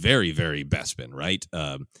is very, very Bespin, right?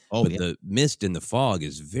 The mist and the fog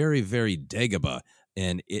is very, very Dagobah.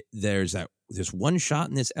 And there's one shot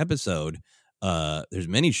in this episode. There's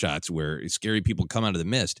many shots where scary people come out of the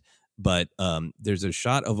mist, but there's a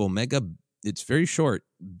shot of Omega it's very short,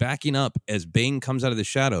 backing up as Bane comes out of the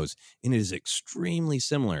shadows, and it is extremely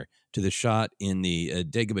similar to the shot in the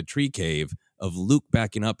Dagobah tree cave of Luke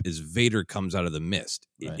backing up as Vader comes out of the mist.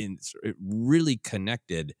 Right. It really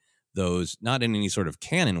connected those, not in any sort of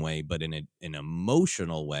canon way, but in an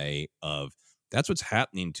emotional way of that's what's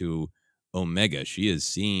happening to Omega. She is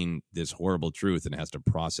seeing this horrible truth and has to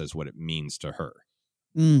process what it means to her.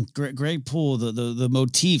 Great pull. The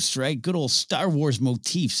motifs, right? Good old Star Wars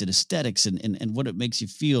motifs and aesthetics and what it makes you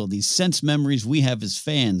feel. These sense memories we have as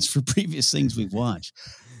fans for previous things we've watched.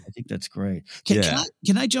 I think that's great.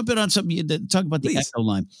 Can I jump in on something talk about the Please. Echo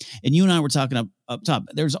line? And you and I were talking up top.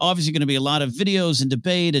 There's obviously going to be a lot of videos and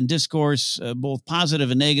debate and discourse, both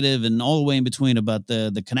positive and negative, and all the way in between about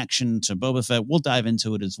the connection to Boba Fett. We'll dive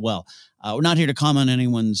into it as well. We're not here to comment on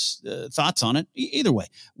anyone's thoughts on it. Either way,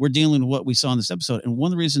 we're dealing with what we saw in this episode. And one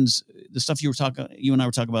of the reasons, the stuff you and I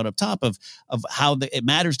were talking about up top of how it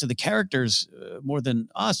matters to the characters more than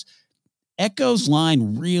us. Echo's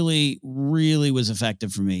line really, really was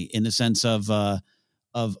effective for me in the sense of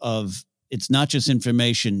it's not just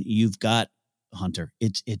information. You've got Hunter.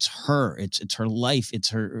 It's her. It's her life. It's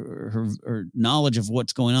her knowledge of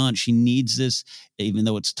what's going on. She needs this, even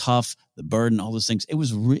though it's tough, the burden, all those things. It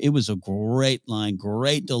was a great line,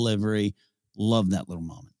 great delivery. Love that little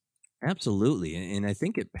moment. Absolutely. And I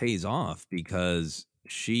think it pays off because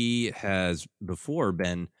she has before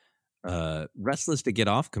been restless to get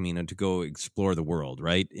off Kamino to go explore the world,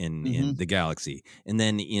 right? In the galaxy. And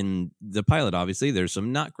then in the pilot, obviously, there's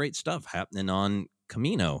some not great stuff happening on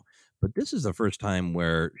Kamino. But this is the first time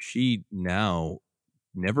where she now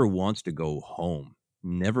never wants to go home,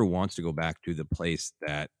 never wants to go back to the place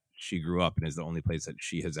that she grew up and is the only place that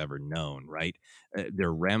she has ever known, right? There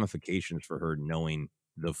are ramifications for her knowing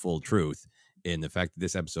the full truth. And the fact that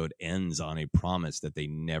this episode ends on a promise that they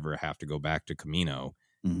never have to go back to Kamino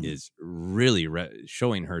is really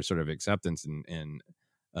showing her sort of acceptance and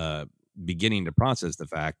beginning to process the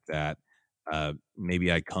fact that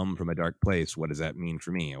maybe I come from a dark place. What does that mean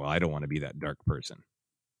for me? Well, I don't want to be that dark person.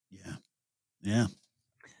 Yeah.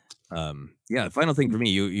 The final thing for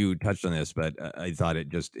me, you touched on this, but I thought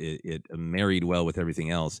it married well with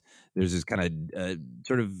everything else. There's this kind of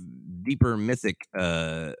sort of deeper mythic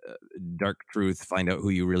dark truth, find out who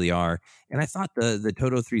you really are. And I thought the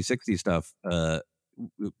Todo 360 stuff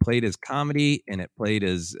played as comedy and it played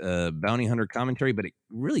as bounty hunter commentary, but it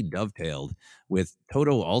really dovetailed with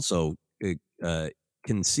Todo also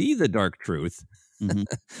can see the dark truth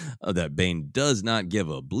that Bane does not give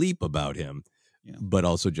a bleep about him, but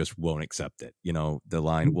also just won't accept it. You know, the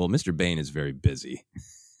line, well, Mr. Bane is very busy.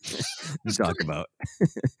 Talk about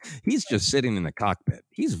he's just sitting in the cockpit.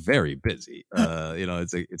 He's very busy.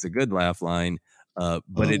 It's a good laugh line,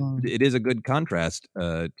 but it is a good contrast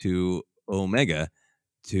to Omega,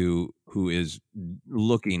 who is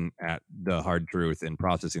looking at the hard truth and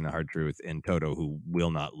processing the hard truth, and Todo, who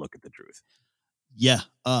will not look at the truth.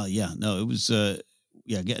 No, it was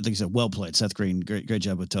like I said, well played, Seth Green. Great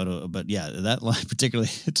job with Todo. But that line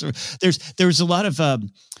particularly, there's a lot of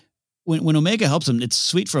when Omega helps him, it's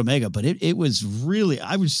sweet for Omega, but it was really,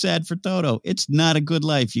 I was sad for Todo. It's not a good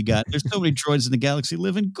life you got. There's so many droids in the galaxy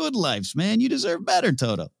living good lives, man. You deserve better,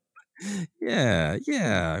 Todo. Yeah.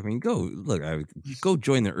 I mean, go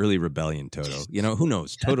join the early rebellion, Todo. You know, who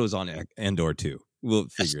knows? Todo's on Andor too. We'll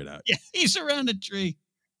figure it out. Yeah, he's around a tree.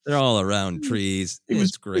 They're all around trees.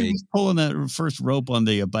 It's great. He was pulling that first rope on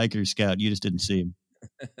the biker scout. You just didn't see him.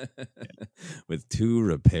 With 2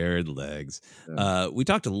 repaired legs. We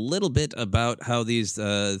talked a little bit about how these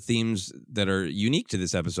themes that are unique to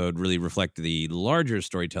this episode really reflect the larger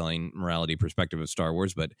storytelling morality perspective of Star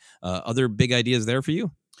Wars, but other big ideas there for you?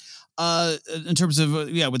 In terms of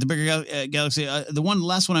with the bigger galaxy, the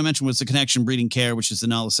last one I mentioned was the connection breeding care, which is the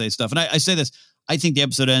Nala Se stuff. And I say this, I think the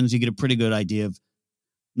episode ends, you get a pretty good idea of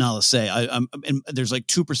Nala Se. And there's like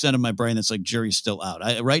 2% of my brain that's like jury's still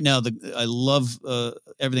out. Right now, I love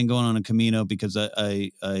everything going on in Kamino because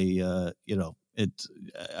I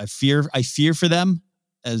fear for them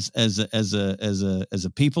as a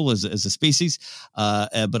people, as a species,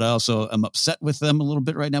 but I also am upset with them a little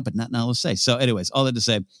bit right now, but not Nala Se. So, anyways, all that to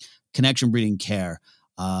say, connection breeding care,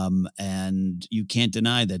 and you can't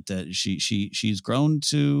deny that she's grown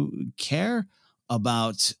to care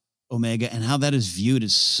about Omega and how that is viewed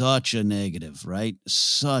as such a negative, right?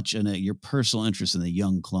 Your personal interest in the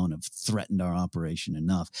young clone have threatened our operation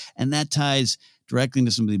enough. And that ties directly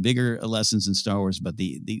into some of the bigger lessons in Star Wars. But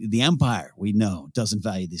the Empire, we know, doesn't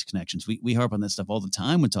value these connections. We harp on that stuff all the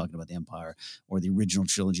time when talking about the Empire or the original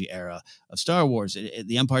trilogy era of Star Wars.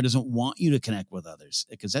 The Empire doesn't want you to connect with others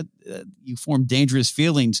because that you form dangerous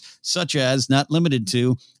feelings, such as, not limited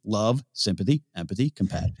to, love, sympathy, empathy,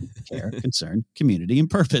 compassion, care, concern, community, and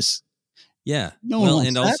purpose. Yeah. No one wants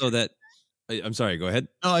and that. also that. I'm sorry. Go ahead.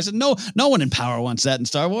 No, I said no one in power wants that in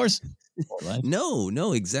Star Wars. Right.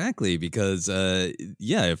 No, exactly. Because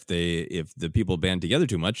if the people band together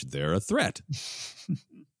too much, they're a threat.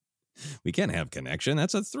 We can't have connection.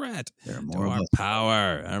 That's a threat They're to more our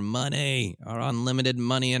power, our money, our unlimited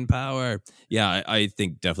money and power. Yeah, I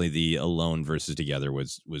think definitely the alone versus together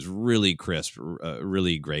was really crisp,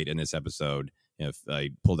 really great in this episode. If I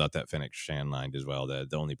pulled out that Fennec Shan line as well, the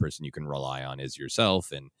only person you can rely on is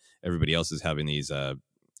yourself, and everybody else is having these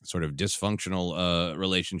sort of dysfunctional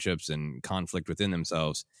relationships and conflict within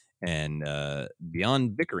themselves. And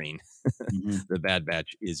beyond bickering, the Bad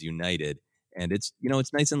Batch is united. And it's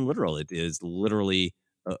nice and literal. It is literally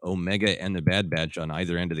Omega and the Bad Batch on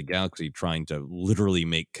either end of the galaxy trying to literally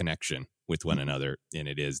make connection with one another. And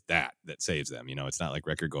it is that saves them. It's not like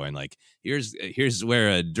Wrecker going like, here's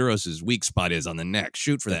where Duros's weak spot is on the neck.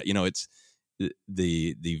 Shoot for that. It's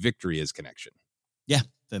the victory is connection. Yeah.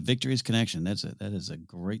 The victory is connection. That is a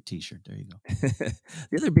great T-shirt. There you go.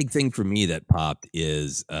 The other big thing for me that popped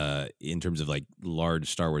is in terms of like large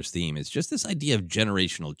Star Wars theme, is just this idea of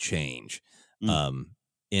generational change. And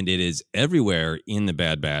it is everywhere in the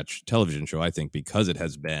Bad Batch television show, I think, because it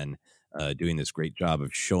has been doing this great job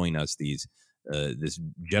of showing us this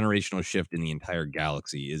generational shift in the entire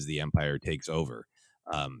galaxy as the Empire takes over.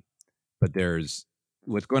 But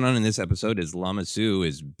what's going on in this episode is Lama Su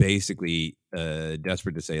is basically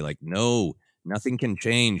desperate to say, like, no, nothing can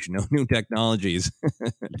change. No new technologies.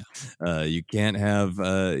 You can't have,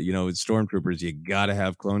 stormtroopers. You got to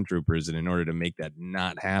have clone troopers. And in order to make that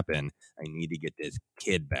not happen, I need to get this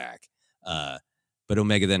kid back. But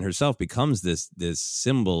Omega then herself becomes this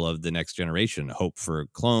symbol of the next generation, hope for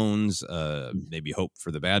clones, maybe hope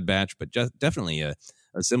for the Bad Batch, but just definitely a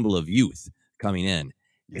symbol of youth coming in.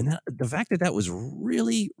 And the fact that was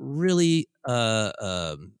really, really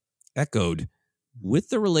echoed with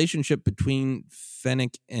the relationship between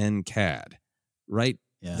Fennec and Cad, right?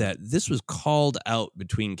 Yeah. That this was called out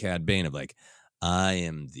between Cad Bane of like, I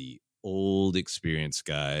am the old experienced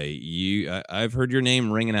guy. I've heard your name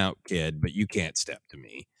ringing out, kid, but you can't step to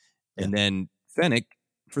me. Yeah. And then Fennec,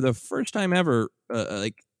 for the first time ever,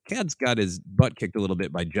 Cad's got his butt kicked a little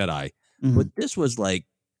bit by Jedi, but this was like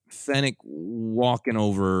Fennec walking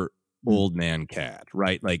over old man Cad,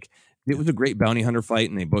 right? Like, it was a great bounty hunter fight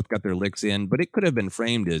and they both got their licks in, but it could have been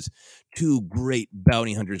framed as two great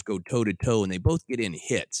bounty hunters go toe to toe and they both get in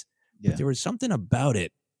hits. Yeah. But there was something about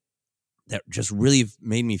it that just really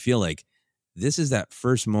made me feel like this is that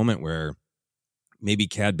first moment where maybe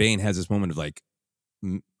Cad Bane has this moment of like,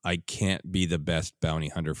 I can't be the best bounty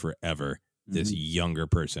hunter forever. This younger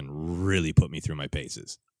person really put me through my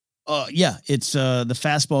paces. It's the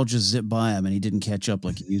fastball just zipped by him and he didn't catch up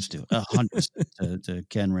like he used to. 100% to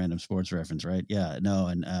Ken Random Sports Reference, right? Yeah, no,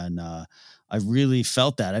 and I really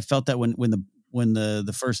felt that. I felt that when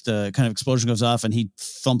the first kind of explosion goes off and he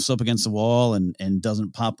thumps up against the wall and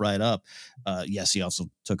doesn't pop right up. Yes, he also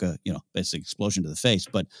took a basic explosion to the face,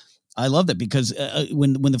 but I love that because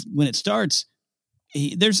when it starts.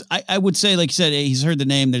 I would say, like you said, he's heard the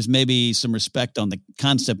name. There's maybe some respect on the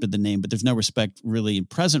concept of the name, but there's no respect really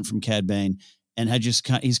present from Cad Bane. And he's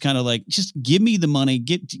kind of like, just give me the money.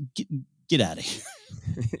 Get out of here.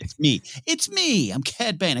 It's me. I'm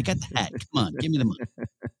Cad Bane. I got the hat. Come on, give me the money.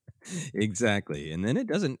 Exactly. And then it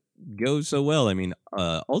doesn't go so well. I mean,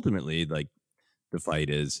 ultimately, like, the fight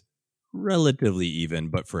is relatively even,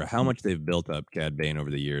 but for how much they've built up Cad Bane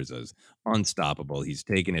over the years as unstoppable. He's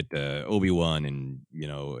taken it to Obi-Wan and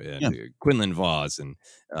Quinlan Vos and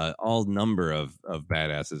all number of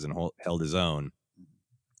badasses and held his own.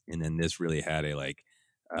 And then this really had a like,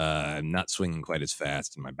 I'm not swinging quite as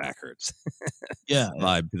fast and my back hurts.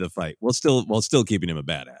 Vibe to the fight. While still keeping him a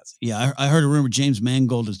badass. Yeah, I heard a rumor James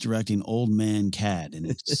Mangold is directing Old Man Cad, and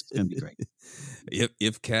it's going to be great.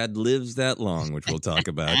 If Cad lives that long, which we'll talk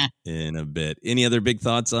about in a bit. Any other big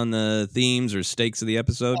thoughts on the themes or stakes of the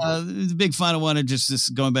episode? The big final one,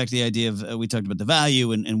 just going back to the idea of we talked about the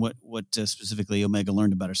value and what specifically Omega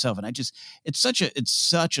learned about herself, and it's such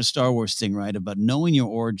a Star Wars thing, right? About knowing your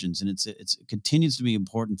origins, and it continues to be an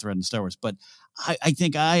important thread in Star Wars, but. I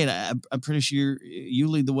think I'm pretty sure you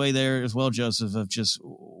lead the way there as well, Joseph, of just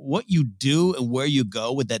what you do and where you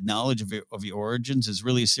go with that knowledge of your origins is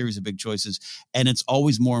really a series of big choices choices, and it's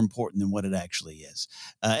always more important than what it actually is.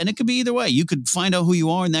 And it could be either way. You could find out who you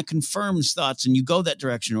are, and that confirms thoughts, and you go that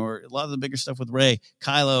direction. Or a lot of the bigger stuff with Rey,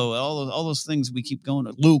 Kylo, all those things we keep going.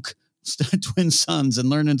 Luke, twin sons, and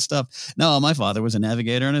learning stuff. No, my father was a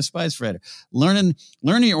navigator and a spice freighter. Learning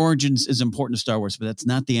your origins is important to Star Wars, but that's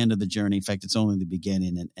not the end of the journey. In fact, it's only the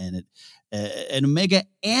beginning. And Omega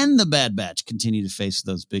and the Bad Batch continue to face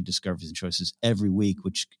those big discoveries and choices every week,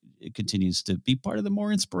 which continues to be part of the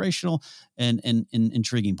more inspirational and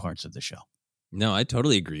intriguing parts of the show. No, I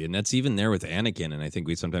totally agree. And that's even there with Anakin. And I think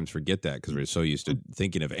we sometimes forget that because we're so used to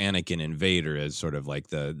thinking of Anakin and Vader as sort of like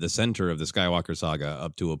the center of the Skywalker saga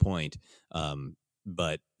up to a point.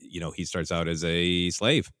 But, he starts out as a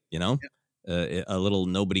slave, a little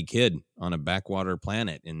nobody kid on a backwater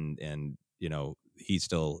planet. And he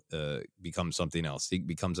still becomes something else. He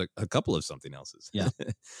becomes a couple of something else's. Yeah.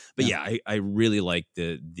 But I really like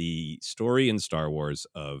the story in Star Wars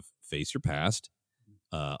of face your past.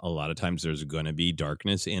 A lot of times there's going to be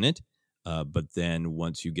darkness in it. But then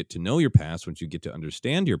once you get to know your past, once you get to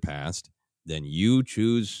understand your past, then you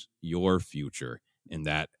choose your future. And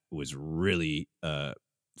that was really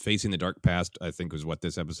facing the dark past, I think, was what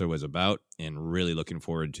this episode was about. And really looking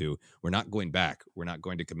forward to, we're not going back. We're not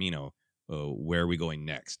going to Camino. Where are we going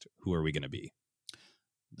next? Who are we going to be?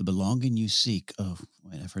 The belonging you seek. Oh,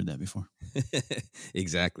 wait, I've heard that before.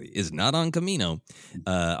 Exactly. Is not on Camino.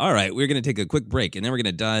 All right, we're going to take a quick break, and then we're going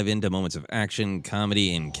to dive into moments of action,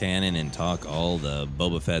 comedy, and canon, and talk all the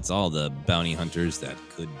Boba Fetts, all the bounty hunters that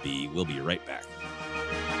could be. We'll be right back.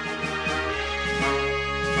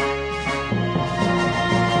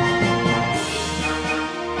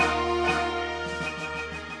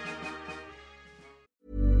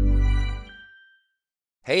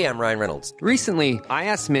 Hey, I'm Ryan Reynolds. Recently, I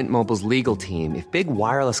asked Mint Mobile's legal team if big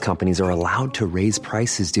wireless companies are allowed to raise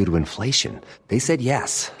prices due to inflation. They said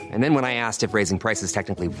yes. And then when I asked if raising prices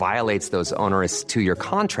technically violates those onerous 2-year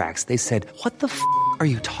contracts, they said, "What the f*** are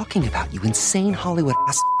you talking about, you insane Hollywood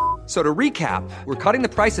ass f- So to recap, we're cutting the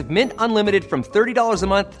price of Mint Unlimited from $30 a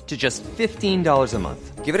month to just $15 a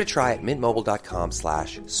month. Give it a try at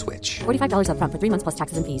mintmobile.com/switch. $45 up front for 3 months plus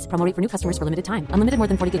taxes and fees. Promo rate for new customers for limited time. Unlimited more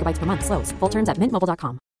than 40 gigabytes per month. Slows full terms at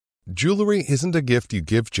mintmobile.com. Jewelry isn't a gift you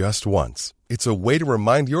give just once. It's a way to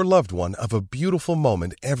remind your loved one of a beautiful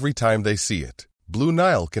moment every time they see it. Blue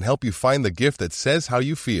Nile can help you find the gift that says how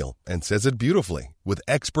you feel and says it beautifully, with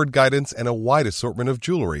expert guidance and a wide assortment of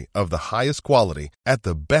jewelry of the highest quality at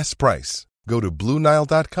the best price. Go to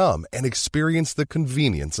BlueNile.com and experience the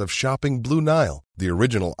convenience of shopping Blue Nile, the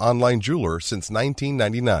original online jeweler since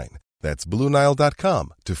 1999. That's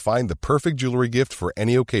BlueNile.com to find the perfect jewelry gift for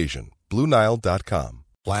any occasion. BlueNile.com.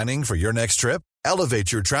 Planning for your next trip?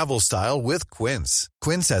 Elevate your travel style with Quince.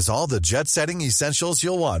 Quince has all the jet-setting essentials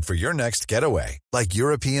you'll want for your next getaway, like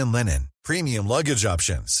European linen, premium luggage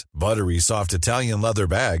options, buttery soft Italian leather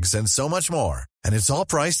bags, and so much more. And it's all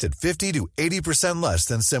priced at 50 to 80% less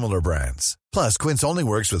than similar brands. Plus, Quince only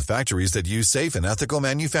works with factories that use safe and ethical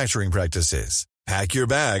manufacturing practices. Pack your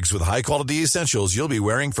bags with high-quality essentials you'll be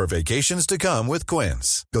wearing for vacations to come with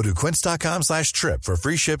Quince. Go to quince.com/trip for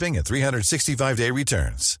free shipping and 365-day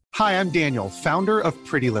returns. Hi, I'm Daniel, founder of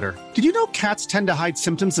Pretty Litter. Did you know cats tend to hide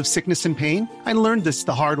symptoms of sickness and pain? I learned this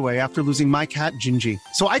the hard way after losing my cat, Gingy.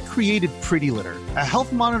 So I created Pretty Litter, a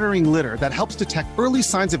health monitoring litter that helps detect early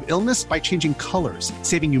signs of illness by changing colors,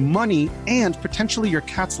 saving you money and potentially your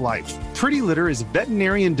cat's life. Pretty Litter is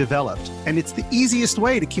veterinarian developed, and it's the easiest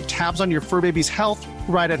way to keep tabs on your fur baby's health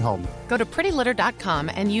right at home. Go to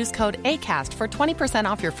prettylitter.com and use code ACAST for 20%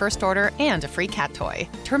 off your first order and a free cat toy.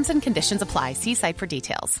 Terms and conditions apply. See site for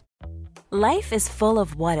details. Life is full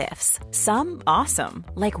of what-ifs. Some awesome,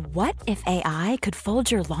 like what if AI could fold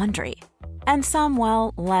your laundry? And some,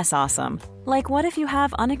 well, less awesome, like what if you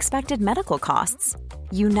have unexpected medical costs?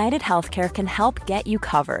 United Healthcare can help get you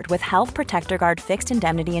covered with Health Protector Guard fixed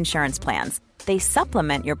indemnity insurance plans. They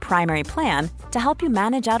supplement your primary plan to help you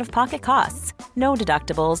manage out-of-pocket costs. No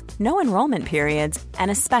deductibles, no enrollment periods,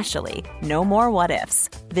 and especially no more what-ifs.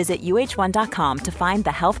 Visit uh1.com to find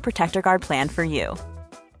the Health Protector Guard plan for you.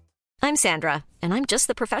 I'm Sandra, and I'm just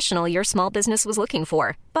the professional your small business was looking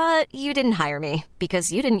for. But you didn't hire me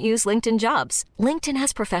because you didn't use LinkedIn Jobs. LinkedIn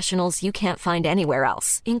has professionals you can't find anywhere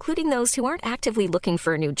else, including those who aren't actively looking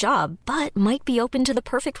for a new job, but might be open to the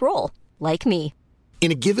perfect role, like me.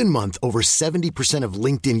 In a given month, over 70% of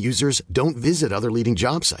LinkedIn users don't visit other leading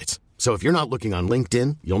job sites. So if you're not looking on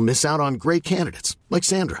LinkedIn, you'll miss out on great candidates like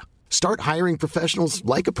Sandra. Start hiring professionals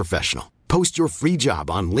like a professional. Post your free job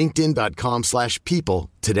on linkedin.com/people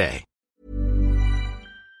today.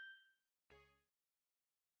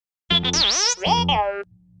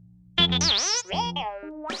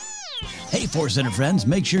 Force Center friends,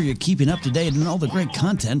 make sure you're keeping up to date on all the great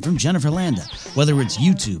content from Jennifer Landa. Whether it's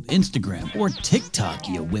YouTube, Instagram, or TikTok,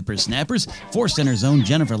 you whippersnappers, Force Center's own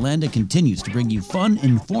Jennifer Landa continues to bring you fun,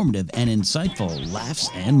 informative, and insightful laughs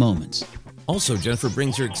and moments. Also, Jennifer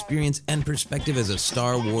brings her experience and perspective as a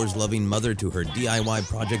Star Wars-loving mother to her DIY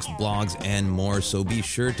projects, blogs, and more. So be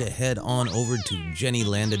sure to head on over to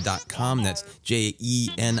JennyLanda.com. That's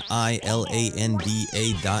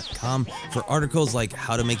JennyLanda.com for articles like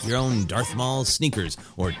how to make your own Darth Maul sneakers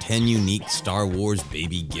or 10 unique Star Wars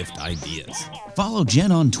baby gift ideas. Follow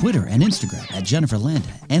Jen on Twitter and Instagram at Jennifer Landa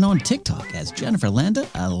and on TikTok as Jennifer Landa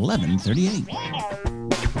 1138.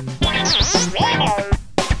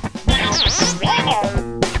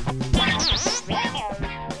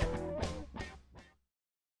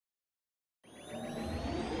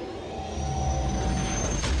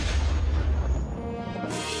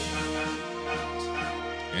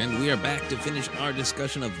 And we are back to finish our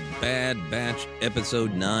discussion of Bad Batch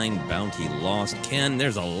Episode 9, Bounty Lost. Ken,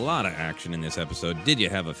 there's a lot of action in this episode. Did you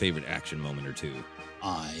have a favorite action moment or two?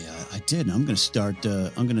 I did. I'm going to start.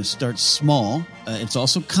 I'm going to start small. It's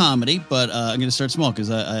also comedy, but I'm going to start small because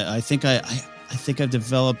I think I've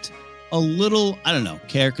developed a little, I don't know,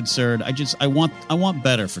 care, concern. I want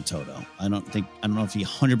better for Todo. I don't know if he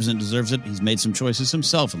 100% deserves it. He's made some choices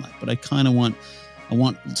himself in life, but I kind of want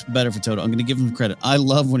better for Todo. I'm going to give him credit. I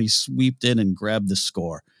love when he sweeped in and grabbed the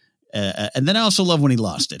score. And then I also love when he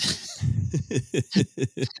lost it.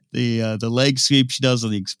 The leg sweep she does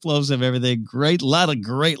on the explosive, everything. Lot of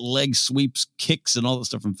great leg sweeps, kicks, and all that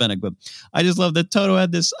stuff from Fennec. But I just love that Todo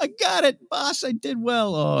had this, I got it, boss, I did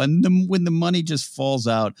well. Oh, and when the money just falls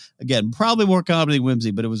out, again, probably more comedy than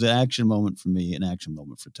whimsy, but it was an action moment for me, an action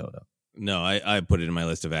moment for Todo. No, I put it in my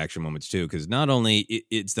list of action moments too, because not only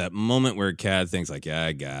it's that moment where Cad thinks like, yeah,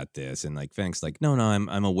 I got this, and like Fennec's like, no,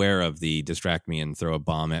 I'm aware of the distract me and throw a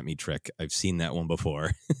bomb at me trick. I've seen that one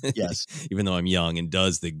before. Yes, even though I'm young, and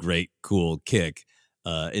does the great cool kick,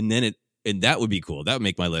 and that would be cool. That would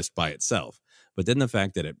make my list by itself. But then the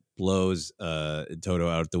fact that it blows Todo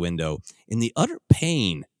out the window in the utter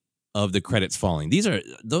pain of the credits falling.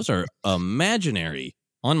 Those are imaginary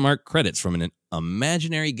unmarked credits from an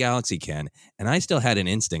imaginary galaxy, Ken, and I still had an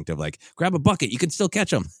instinct of like, grab a bucket, you can still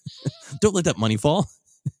catch them. Don't let that money fall.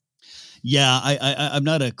 Yeah, I'm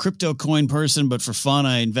not a crypto coin person, but for fun,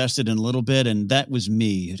 I invested in a little bit, and that was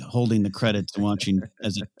me holding the credits and watching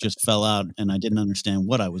as it just fell out, and I didn't understand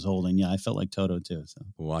what I was holding. Yeah, I felt like Todo too. So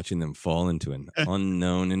watching them fall into an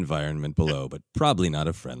unknown environment below, but probably not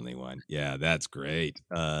a friendly one. Yeah, that's great.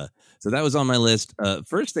 So that was on my list.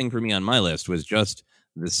 First thing for me on my list was just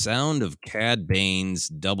the sound of Cad Bane's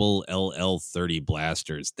double LL30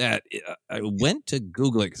 blasters. That I went to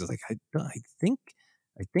Google it because I was like, I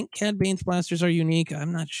think Cad Bane's blasters are unique.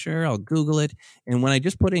 I'm not sure. I'll Google it. And when I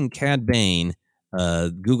just put in Cad Bane,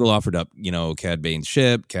 Google offered up, Cad Bane's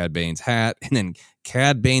ship, Cad Bane's hat, and then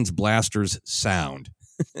Cad Bane's blasters sound.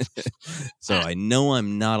 So I know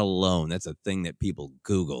I'm not alone. That's a thing that people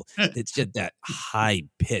Google. It's just that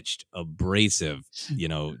high-pitched, abrasive,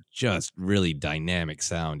 just really dynamic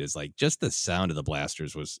sound is like just the sound of the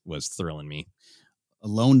blasters was thrilling me.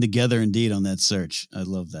 Alone together indeed on that search. I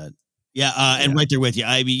love that. Yeah, and right there with you.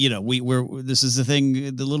 I mean, this is the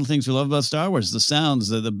thing, the little things we love about Star Wars, the sounds,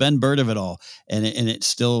 the Ben Bird of it all, and it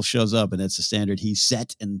still shows up, and that's the standard he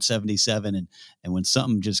set in 77. And when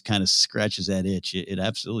something just kind of scratches that itch, it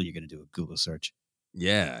absolutely, you're going to do a Google search.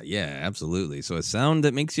 Yeah, absolutely. So a sound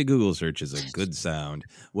that makes you Google search is a good sound.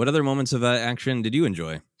 What other moments of action did you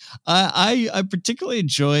enjoy? I particularly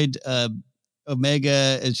enjoyed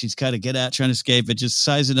Omega as she's kind of trying to escape, but just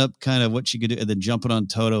sizing up kind of what she could do, and then jumping on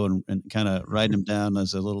Todo and kind of riding him down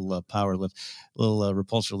as a little power lift, little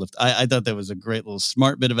repulsor lift. I thought that was a great little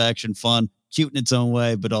smart bit of action, fun, cute in its own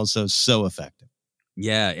way, but also so effective.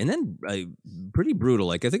 Yeah, and then pretty brutal.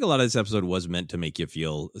 Like I think a lot of this episode was meant to make you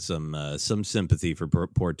feel some sympathy for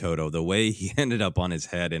poor Todo. The way he ended up on his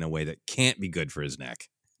head in a way that can't be good for his neck.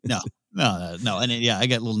 No. And I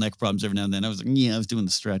got little neck problems every now and then. I was like, I was doing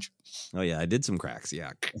the stretch. Oh yeah, I did some cracks.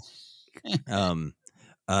 Yeah.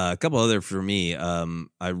 A couple other for me.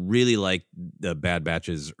 I really liked the Bad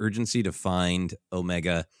Batch's urgency to find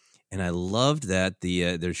Omega, and I loved that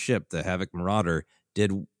their ship, the Havoc Marauder,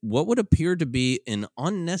 did what would appear to be an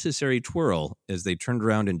unnecessary twirl as they turned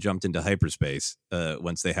around and jumped into hyperspace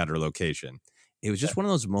once they had her location. It was just one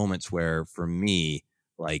of those moments where, for me,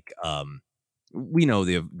 like. We know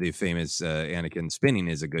the famous Anakin spinning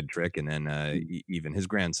is a good trick, and then even his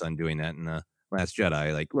grandson doing that in the Last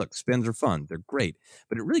Jedi, like, look, spins are fun. They're great.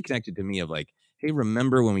 But it really connected to me of like, hey,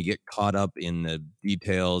 remember when we get caught up in the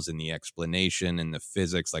details and the explanation and the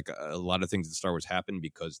physics, like a lot of things in Star Wars happen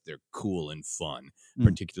because they're cool and fun,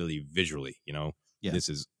 particularly visually, you know? Yeah. This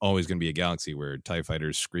is always going to be a galaxy where TIE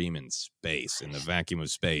fighters scream in space, in the vacuum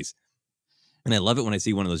of space. And I love it when I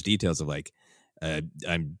see one of those details of like,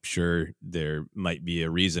 I'm sure there might be a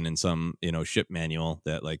reason in some, you know, ship manual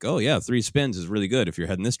that like, oh yeah, 3 spins is really good if you're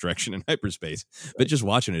heading this direction in hyperspace. But just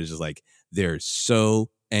watching it is just like, they're so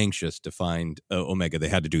anxious to find Omega. They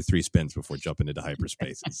had to do 3 spins before jumping into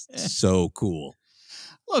hyperspace. It's so cool.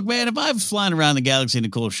 Look, man, if I was flying around the galaxy in a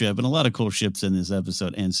cool ship, and a lot of cool ships in this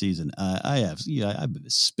episode and season, I've been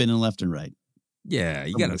spinning left and right. Yeah,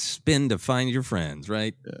 you got to spin to find your friends,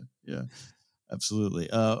 right? Yeah, absolutely.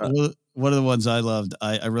 One of the ones I loved,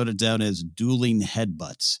 I wrote it down as dueling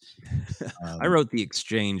headbutts. I wrote the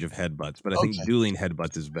exchange of headbutts, but I think dueling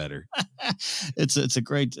headbutts is better. It's a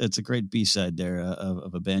great B-side there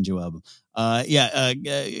of a banjo album.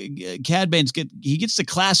 Cad Bane gets the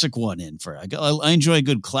classic one in for. I enjoy a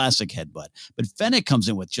good classic headbutt, but Fennec comes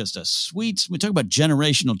in with just a sweet. We talk about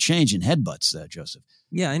generational change in headbutts, Joseph.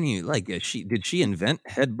 Yeah, I mean, like did she invent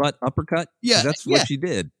headbutt uppercut? Yeah, that's what she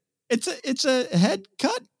did. It's a head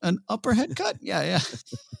cut, an upper head cut. Yeah.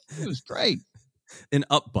 It was great. An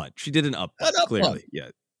up butt. She did an up butt, clearly.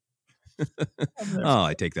 Yeah. Oh,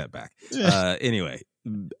 I take that back. Anyway,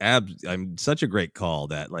 I'm such a great call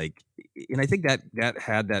that like, and I think that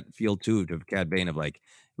had that feel too of Cad Bane of like,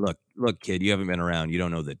 look, kid, you haven't been around. You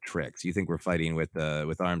don't know the tricks. You think we're fighting with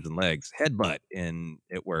arms and legs, headbutt, and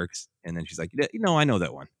it works. And then she's like, I know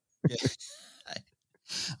that one.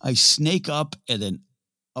 I snake up and then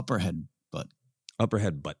upper head butt. Upper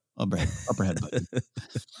head butt. Upper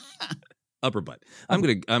butt. I'm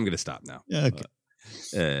gonna stop now. Yeah,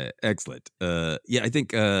 okay. Excellent. I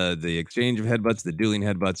think the exchange of headbutts, the dueling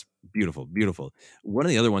headbutts, beautiful. One of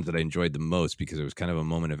the other ones that I enjoyed the most because it was kind of a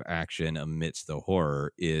moment of action amidst the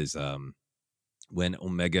horror is when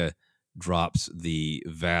Omega drops the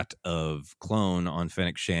vat of clone on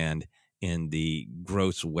Fennec Shand in the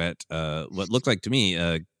gross, wet, what looked like to me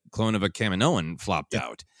a clone of a Kaminoan flopped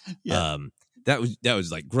out. Yeah. That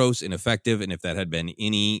was like gross, ineffective, and if that had been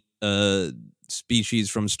any species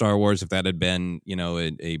from Star Wars, if that had been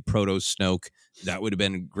a proto Snoke, that would have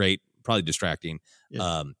been great, probably distracting.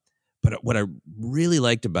 Yeah. But what I really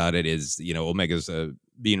liked about it is Omega's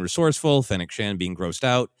being resourceful, Fennec Shand being grossed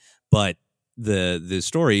out, but the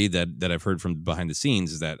story that I've heard from behind the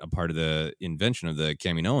scenes is that a part of the invention of the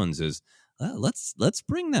Kaminoans is let's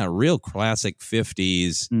bring that real classic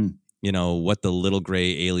 50s. What the little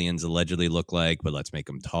gray aliens allegedly look like, but let's make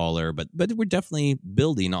them taller. But we're definitely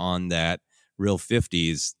building on that real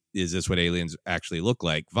 50s. Is this what aliens actually look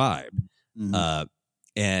like vibe? Mm-hmm.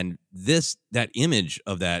 And that image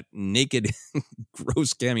of that naked,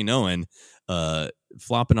 gross Kaminoan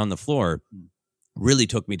flopping on the floor really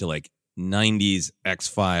took me to like 90s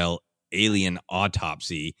X-File alien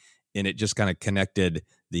autopsy. And it just kind of connected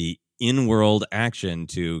the in-world action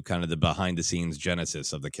to kind of the behind-the-scenes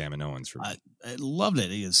genesis of the Kaminoans for me. I loved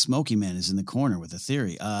it. Smokey Man is in the corner with a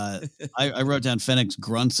theory. I wrote down Fennec's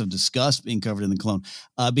grunts of disgust being covered in the clone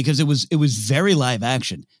because it was very live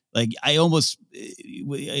action. Like I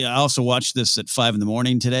also watched this at 5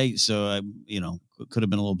 a.m. today, so I could have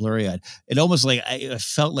been a little blurry-eyed. It almost like I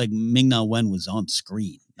felt like Ming-Na Wen was on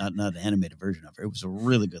screen, not an animated version of her. It was a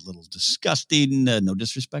really good little disgusting. No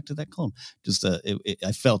disrespect to that clone, just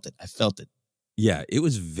I felt it. Yeah, it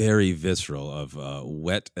was very visceral. Of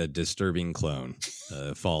wet, a disturbing clone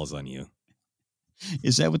falls on you.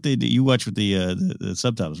 Is that what you watch with the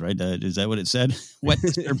subtitles, right? Is that what it said? Wet,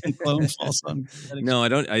 disturbing clone falls on. No, I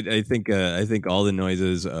don't. I think all the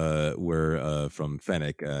noises were from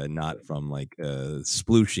Fennec, not from like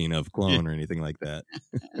splooshing of clone or anything like that.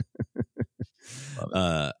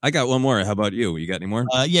 I got one more. How about you? You got any more?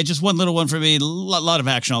 Just one little one for me. A lot of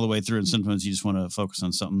action all the way through, and sometimes you just want to focus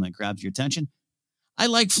on something that grabs your attention. I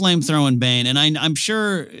like flamethrowing Bane, and I'm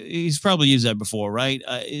sure he's probably used that before, right?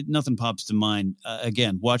 Nothing pops to mind.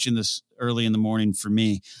 Again, watching this early in the morning for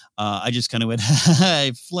me, I just kind of went,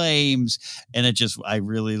 flames, and I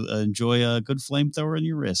really enjoy a good flamethrower in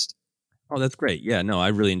your wrist. Oh, that's great. Yeah, no, I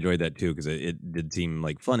really enjoyed that too because it did seem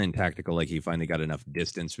like fun and tactical. Like he finally got enough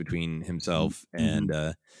distance between himself and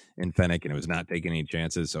Fennec, and it was not taking any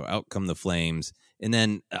chances. So out come the flames, and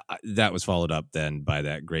then that was followed up then by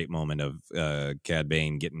that great moment of Cad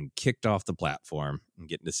Bane getting kicked off the platform and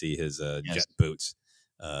getting to see his jet boots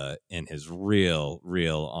and his real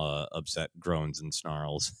upset groans and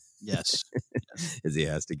snarls. Yes, as he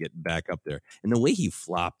has to get back up there, and the way he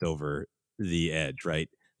flopped over the edge, right?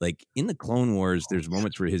 like in the Clone Wars, there's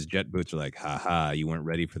moments where his jet boots are like, haha, you weren't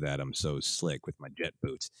ready for that. I'm so slick with my jet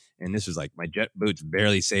boots. And this was like, my jet boots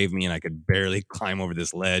barely saved me and I could barely climb over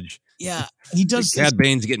this ledge. Yeah, he does. Cad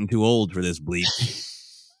Bane's getting too old for this bleep.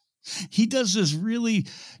 He does this really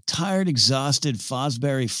tired, exhausted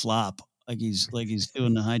Fosbury flop, like he's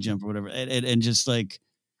doing the high jump or whatever, and just like,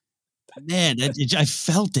 man, I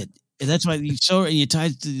felt it. And that's why you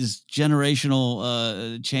tied to this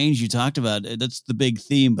generational change you talked about. That's the big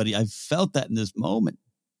theme, but I felt that in this moment.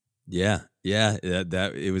 Yeah,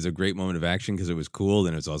 that it was a great moment of action because it was cool,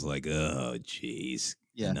 and it was also like, oh, geez,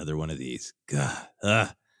 another one of these. God,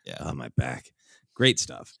 on my back. Great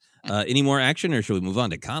stuff. Any more action, or should we move on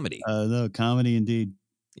to comedy? No, comedy indeed.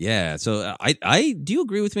 Yeah. So I do you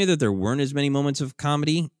agree with me that there weren't as many moments of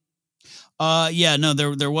comedy? Yeah, no,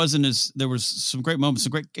 there wasn't there was some great moments,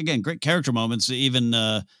 some great character moments. Even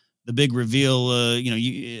the big reveal,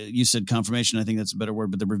 you said confirmation. I think that's a better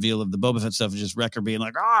word, but the reveal of the Boba Fett stuff is just Wrecker being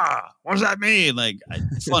like, what does that mean? Like,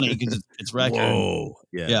 it's funny because it's Wrecker. Whoa,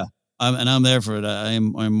 yeah. And I'm there for it.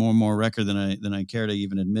 I'm more Wrecker than I care to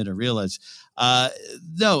even admit or realize. But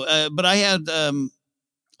I had.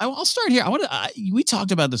 I'll start here. We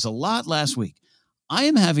talked about this a lot last week. I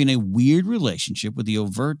am having a weird relationship with the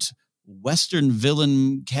overt Western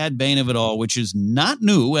villain Cad Bane of it all, which is not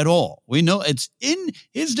new at all. We know it's in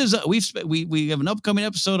his design. We have an upcoming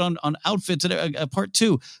episode on outfits, part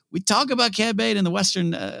 2. We talk about Cad Bane and the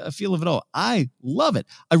Western feel of it all. I love it.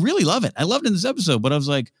 I really love it. I loved it in this episode, but I was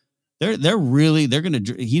like, he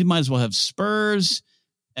might as well have spurs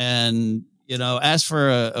and, ask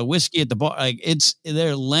for a whiskey at the bar. Like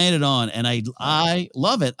they're laying it on, and I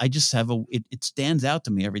love it. I just have it stands out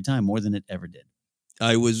to me every time more than it ever did.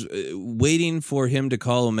 I was waiting for him to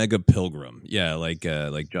call Omega Pilgrim. Yeah, like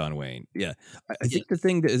John Wayne. Yeah, I think the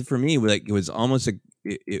thing that for me, like, it was almost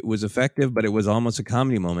it was effective, but it was almost a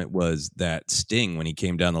comedy moment. Was that sting when he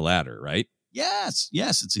came down the ladder? Right. Yes.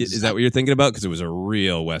 Is that what you're thinking about? Because it was a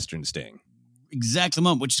real Western sting. Exactly the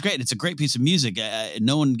moment, which is great. It's a great piece of music.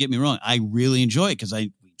 No one get me wrong. I really enjoy it because I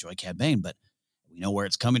enjoy Cad Bane, but we know where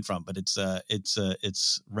it's coming from. But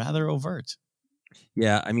it's rather overt.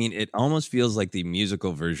 Yeah, I mean, it almost feels like the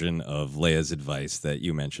musical version of Leia's advice that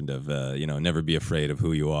you mentioned of, never be afraid of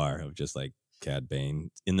who you are. Of just like Cad Bane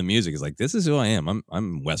in the music is like, this is who I am.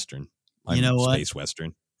 I'm Western. I'm space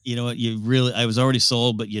Western. You know what? I was already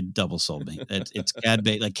sold, but you double sold me. It's Cad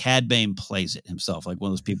Bane. Like Cad Bane plays it himself, like one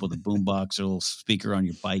of those people with a boombox or a little speaker on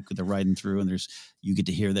your bike that they're riding through, and you get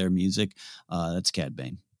to hear their music. That's Cad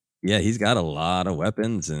Bane. Yeah, he's got a lot of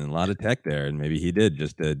weapons and a lot of tech there, and maybe he did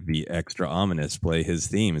just to be extra ominous play his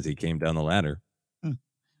theme as he came down the ladder. I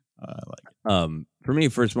like it. For me,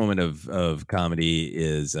 first moment of comedy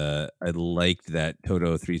is I liked that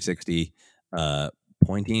Todo 360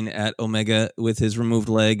 pointing at Omega with his removed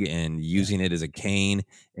leg and using it as a cane,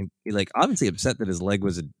 and like obviously upset that his leg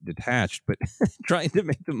was detached, but trying to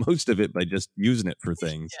make the most of it by just using it for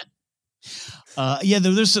things.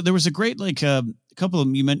 There was a great couple of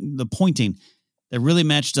them. You mentioned the pointing that really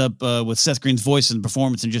matched up with Seth Green's voice and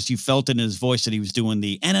performance, and just you felt in his voice that he was doing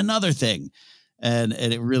and another thing, and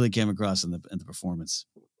it really came across in the performance.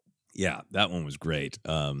 Yeah, that one was great.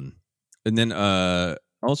 And then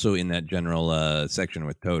also in that general section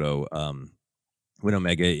with Todo, when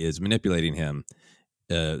Omega is manipulating him,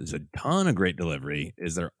 there's a ton of great delivery,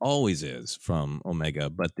 as there always is from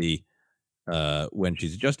Omega. But when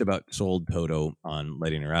she's just about sold Todo on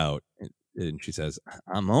letting her out, and she says,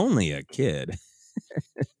 "I'm only a kid."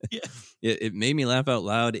 Yeah, it made me laugh out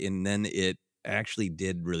loud, and then it actually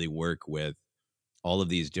did really work with all of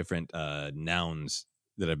these different nouns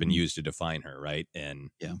that have been used to define her, right?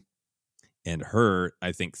 And her,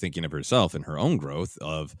 I think, thinking of herself and her own growth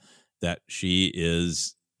of that she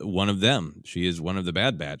is one of them. She is one of the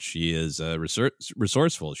Bad Batch. She is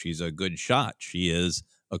resourceful. She's a good shot. She is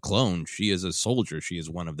a clone. She is a soldier. She is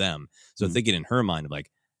one of them. So thinking in her mind of like,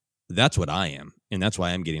 that's what I am. And that's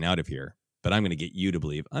why I'm getting out of here. But I'm going to get you to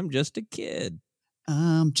believe I'm just a kid.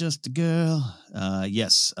 I'm just a girl.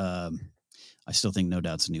 Yes. I still think No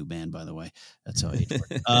Doubt's a new band, by the way. That's how I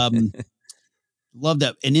work. Love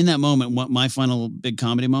that. And in that moment, my final big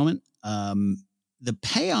comedy moment, the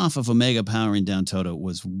payoff of Omega powering down Todo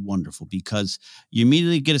was wonderful because you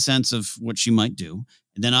immediately get a sense of what she might do.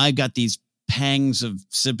 And then I've got these pangs of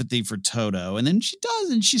sympathy for Todo. And then she does,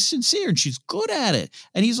 and she's sincere, and she's good at it.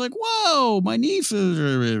 And he's like, whoa, my knee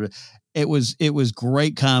feels... It was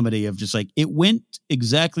great comedy of just like, it went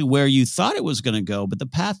exactly where you thought it was going to go, but the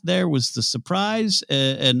path there was the surprise.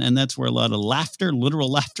 And that's where a lot of laughter,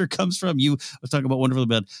 literal laughter comes from. You was talking about wonderful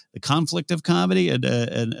about the conflict of comedy and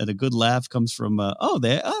a good laugh comes from, oh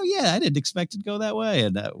yeah, I didn't expect it to go that way.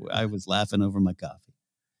 And I was laughing over my coffee.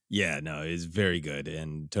 Yeah, no, it's very good.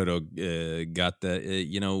 And Toto got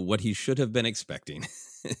the, what he should have been expecting.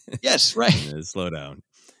 Yes, right. Slow down.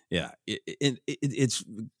 Yeah, it's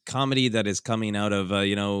comedy that is coming out of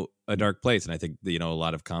a dark place, and I think a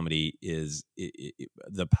lot of comedy is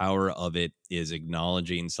the power of it is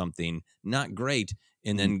acknowledging something not great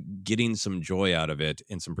and then getting some joy out of it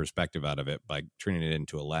and some perspective out of it by turning it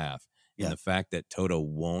into a laugh. Yeah. And the fact that Toto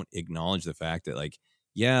won't acknowledge the fact that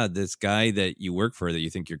this guy that you work for that you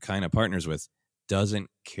think you're kind of partners with doesn't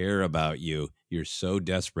care about you. You're so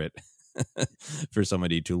desperate for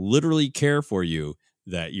somebody to literally care for you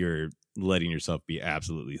that you're letting yourself be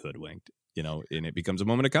absolutely hoodwinked, and it becomes a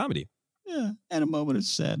moment of comedy. Yeah, and a moment of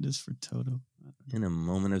sadness for Toto. In a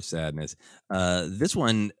moment of sadness. This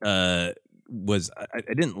one was, I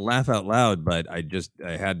didn't laugh out loud, but I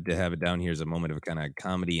had to have it down here as a moment of kind of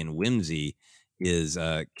comedy and whimsy, is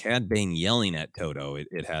Cad Bane yelling at Toto.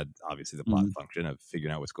 It had, obviously, the plot function of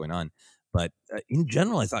figuring out what's going on. But in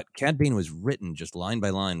general, I thought Cad Bane was written just line by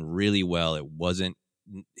line really well. It wasn't,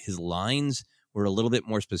 his lines were a little bit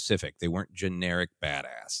more specific. They weren't generic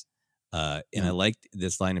badass. And I liked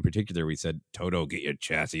this line in particular. We said, Toto, get your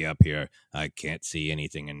chassis up here. I can't see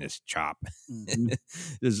anything in this chop. Mm-hmm.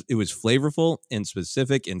 It was flavorful and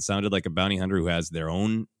specific and sounded like a bounty hunter who has their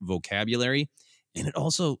own vocabulary. And it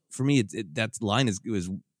also, for me, that line was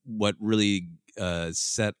what really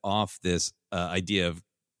set off this idea of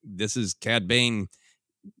this is Cad Bane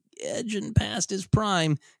edging past his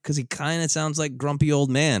prime, because he kind of sounds like grumpy old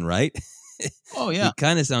man, right? Oh, yeah. He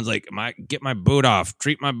kind of sounds like, get my boot off,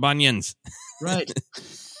 treat my bunions. Right.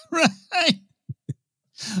 Right.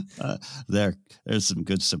 There's some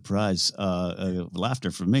good surprise laughter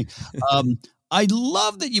from me. I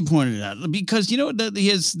love that you pointed it out, because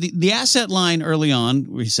the asset line early on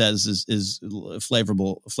where he says is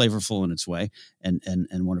flavorful in its way and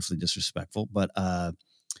wonderfully disrespectful, but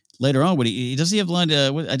later on, when he doesn't have the line,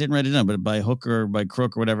 I didn't write it down, but by hook or by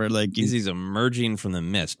crook or whatever, he's emerging from the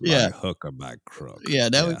mist by hook or by crook. Yeah,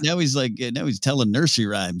 now he's telling nursery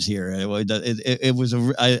rhymes here. It was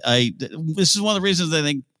this is one of the reasons I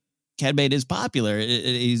think Cad Bane is popular.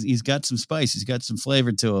 He's got some spice, he's got some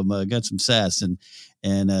flavor to him, got some sass, and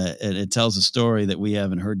it tells a story that we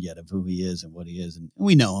haven't heard yet of who he is and what he is, and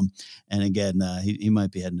we know him. And again, he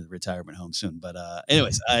might be heading to the retirement home soon. But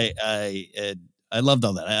anyways, I loved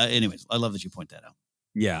all that. I love that you point that out.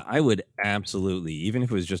 Yeah, I would absolutely, even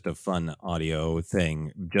if it was just a fun audio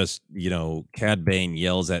thing, just, Cad Bane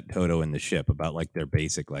yells at Toto in the ship about their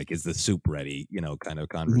basic, is the soup ready, kind of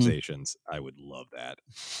conversations. Mm-hmm. I would love that.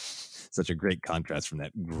 Such a great contrast from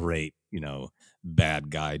that great, bad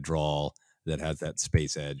guy drawl that has that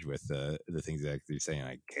space edge with the things that he's saying.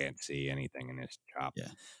 I can't see anything in this chop.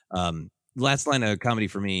 Yeah. Last line of comedy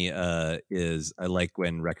for me is I like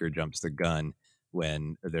when Wrecker jumps the gun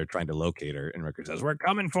when they're trying to locate her, and Wrecker says, "We're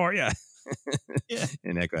coming for you." Yeah.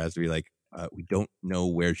 And Echo has to be like, "We don't know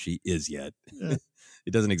where she is yet." Yeah.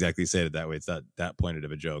 It doesn't exactly say it that way. It's not that pointed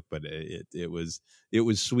of a joke, but it was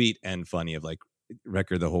sweet and funny. Of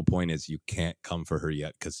Wrecker, the whole point is you can't come for her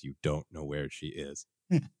yet because you don't know where she is.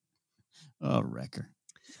 Oh, Wrecker.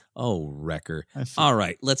 Oh, Wrecker. All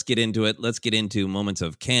right, let's get into it. Let's get into moments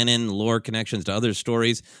of canon, lore, connections to other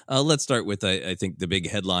stories. Let's start with, I think, the big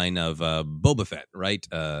headline of Boba Fett, right?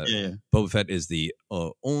 Yeah. Boba Fett is the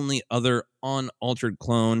only other unaltered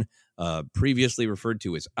clone previously referred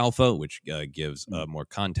to as Alpha, which gives more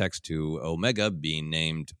context to Omega being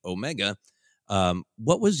named Omega.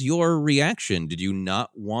 What was your reaction? Did you not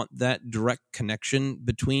want that direct connection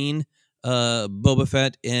between Boba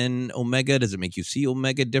Fett and Omega? Does it make you see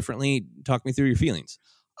Omega differently? Talk me through your feelings.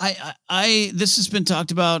 This has been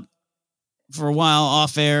talked about for a while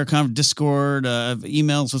off air, kind of Discord,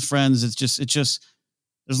 emails with friends. It's just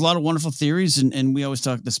there's a lot of wonderful theories, and we always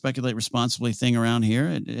talk the speculate responsibly thing around here.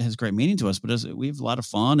 It has great meaning to us, but we have a lot of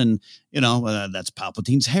fun, and that's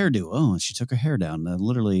Palpatine's hairdo. Oh, she took her hair down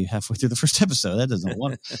literally halfway through the first episode. That doesn't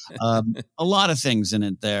want a lot of things in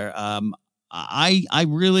it there. I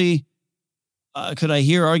really. Could I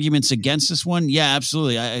hear arguments against this one? Yeah,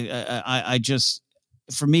 absolutely. I just,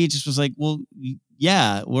 for me, it just was like, well,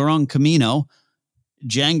 yeah, we're on Kamino.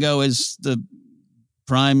 Jango is the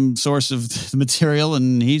prime source of the material,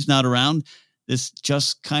 and he's not around. This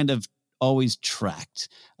just kind of always tracked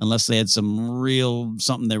unless they had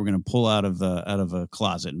something they were going to pull out of a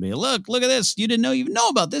closet and be, look at this. You didn't even know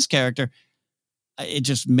about this character. It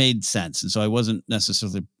just made sense. And so I wasn't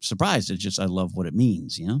necessarily surprised. It's just, I love what it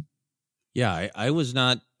means, you know? Yeah, I was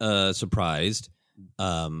not surprised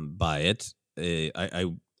by it. I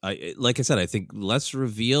like I said, I think less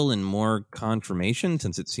reveal and more confirmation,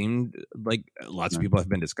 since it seemed like lots of people have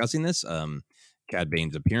been discussing this. Cad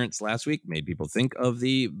Bane's appearance last week made people think of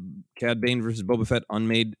the Cad Bane versus Boba Fett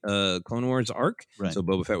unmade Clone Wars arc. Right. So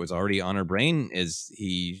Boba Fett was already on our brain, as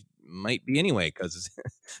he might be anyway, because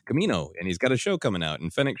Camino, and he's got a show coming out,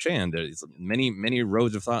 and Fennec Shand. There's many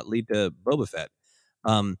roads of thought lead to Boba Fett.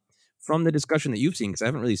 From the discussion that you've seen, because I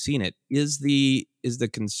haven't really seen it, is the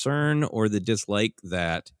concern or the dislike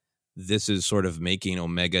that this is sort of making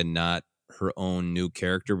Omega not her own new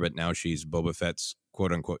character, but now she's Boba Fett's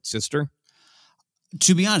quote unquote sister?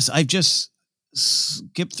 To be honest, I've just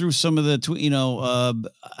skipped through some of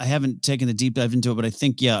the, I haven't taken a deep dive into it, but I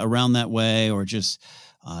think, around that way, or just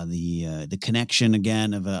the connection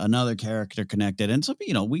again of another character connected. And some,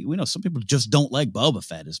 we know some people just don't like Boba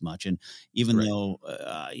Fett as much. And even though,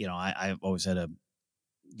 I've always had a,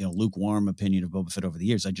 lukewarm opinion of Boba Fett over the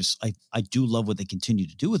years, I do love what they continue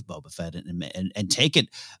to do with Boba Fett and take it,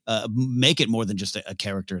 make it more than just a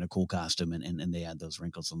character in a cool costume. And they add those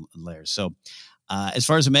wrinkles and layers. So as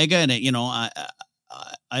far as Omega, and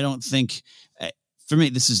I don't think, for me,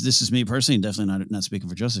 this is me personally, and definitely not speaking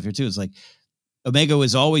for Joseph here too. It's like, Omega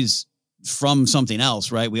was always from something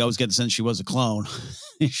else, right? We always get the sense she was a clone.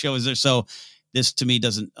 She was there. So this, to me,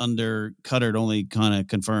 doesn't undercut her. It only kind of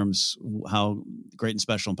confirms how great and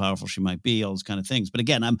special and powerful she might be, all those kind of things. But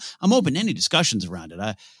again, I'm open to any discussions around it.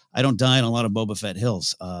 I don't die on a lot of Boba Fett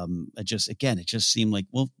hills. It just seemed like,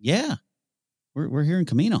 well, yeah, we're here in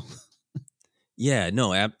Camino. Yeah,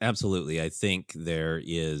 no, absolutely. I think there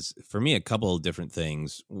is, for me, a couple of different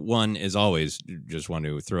things. One is always just want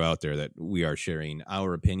to throw out there that we are sharing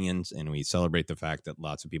our opinions, and we celebrate the fact that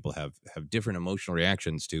lots of people have different emotional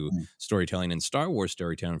reactions to storytelling and Star Wars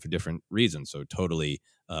storytelling for different reasons. So totally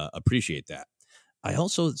appreciate that. I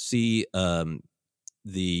also see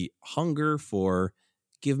the hunger for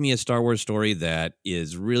give me a Star Wars story that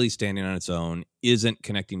is really standing on its own, isn't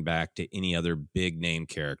connecting back to any other big name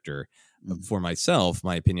character. For myself,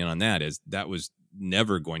 my opinion on that is that was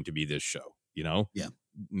never going to be this show, Yeah.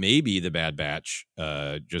 Maybe the Bad Batch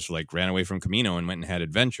just like ran away from Camino and went and had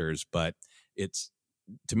adventures. But it's,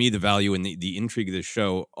 to me, the value and the intrigue of this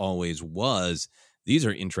show always was these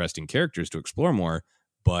are interesting characters to explore more.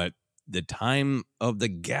 But the time of the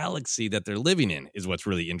galaxy that they're living in is what's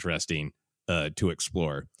really interesting to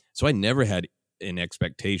explore. So I never had an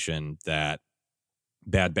expectation that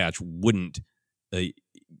Bad Batch wouldn't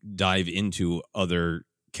dive into other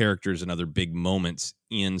characters and other big moments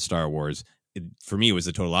in Star Wars. For me, it was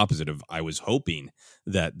the total opposite of, I was hoping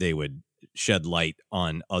that they would shed light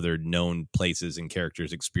on other known places and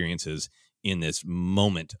characters' experiences in this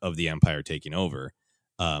moment of the Empire taking over.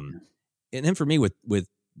 And then for me with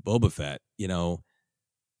Boba Fett,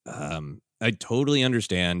 I totally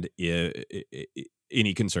understand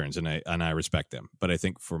any concerns, and I respect them. But I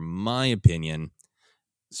think, for my opinion,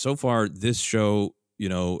 so far this show,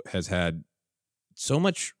 has had so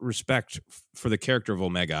much respect for the character of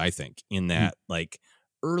Omega, I think, in that, like,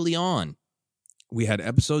 early on, we had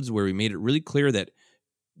episodes where we made it really clear that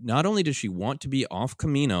not only does she want to be off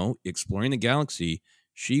Camino, exploring the galaxy,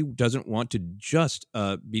 she doesn't want to just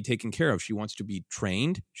be taken care of. She wants to be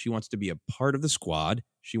trained. She wants to be a part of the squad.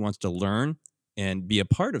 She wants to learn and be a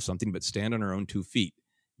part of something, but stand on her own 2 feet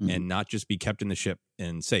and not just be kept in the ship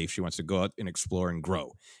and safe. She wants to go out and explore and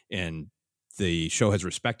grow. And the show has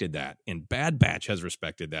respected that, and Bad Batch has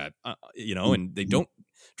respected that, and they don't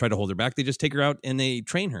try to hold her back. They just take her out and they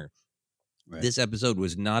train her. Right. This episode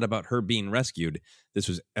was not about her being rescued.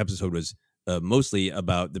 Episode was mostly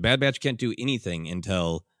about the Bad Batch can't do anything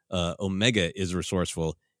until Omega is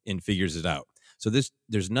resourceful and figures it out. So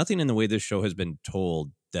there's nothing in the way this show has been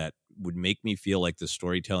told that would make me feel like the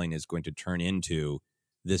storytelling is going to turn into,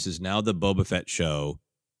 this is now the Boba Fett show,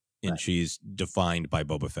 and she's defined by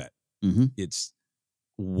Boba Fett. Mm-hmm. It's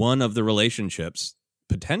one of the relationships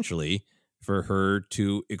potentially for her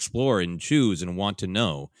to explore and choose and want to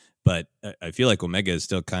know. But I feel like Omega is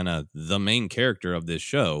still kind of the main character of this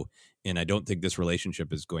show, and I don't think this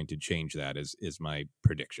relationship is going to change that, is my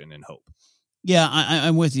prediction and hope. Yeah,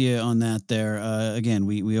 I'm with you on that there. Again,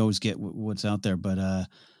 we always get what's out there, but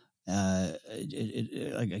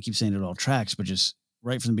I keep saying it all tracks, but just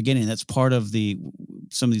right from the beginning, that's part of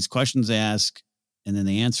some of these questions they ask, and then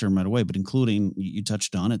they answer them right away. But including, you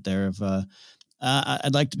touched on it there, of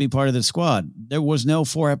I'd like to be part of the squad. There was no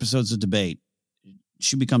 4 episodes of debate.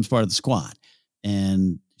 She becomes part of the squad,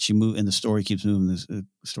 and and the story keeps moving. The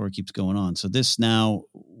story keeps going on. So this now,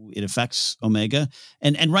 it affects Omega.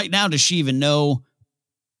 And right now, does she even know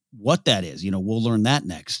what that is? We'll learn that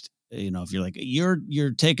next. If you're like,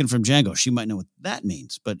 you're taken from Django, she might know what that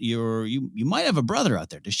means, but you might have a brother out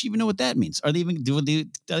there. Does she even know what that means? Are they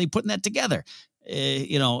putting that together?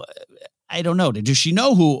 I don't know. Does she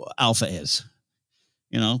know who Alpha is?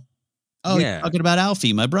 Oh, yeah. You're talking about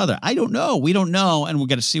Alfie, my brother. I don't know. We don't know. And we're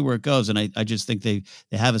going to see where it goes. And I just think they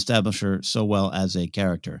have established her so well as a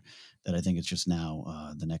character that I think it's just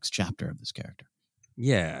now the next chapter of this character.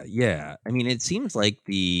 Yeah, yeah. I mean, it seems like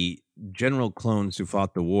the general clones who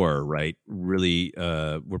fought the war, right, really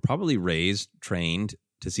were probably raised, trained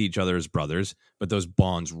to see each other as brothers, but those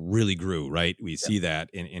bonds really grew, right? We see that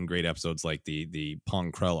in great episodes like the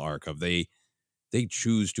Pong Krell arc of they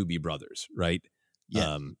choose to be brothers, right?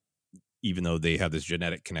 Yeah. Even though they have this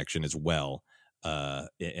genetic connection as well,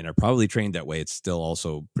 and are probably trained that way, it's still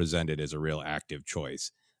also presented as a real active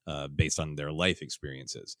choice based on their life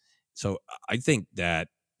experiences. So I think that,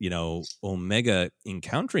 Omega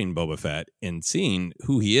encountering Boba Fett and seeing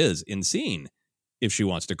who he is and seeing if she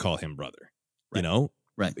wants to call him brother,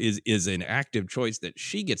 right. is an active choice that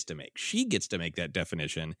she gets to make. She gets to make that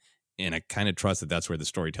definition, and I kind of trust that that's where the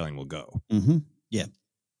storytelling will go. Mm-hmm. Yeah.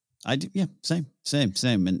 I do. Yeah. Same.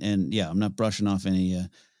 And yeah, I'm not brushing off any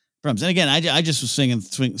problems. And again, I just was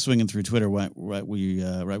swinging through Twitter right when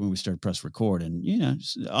we started press record, and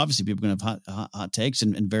obviously people are going to have hot takes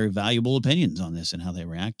and very valuable opinions on this and how they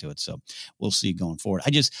react to it. So we'll see going forward.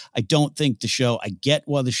 I don't think the show. I get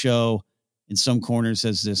why the show in some corners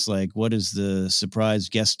says this, like, what is the surprise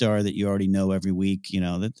guest star that you already know every week?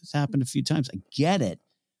 That's happened a few times. I get it.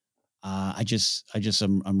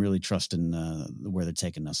 I'm really trusting where they're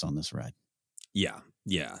taking us on this ride. Yeah.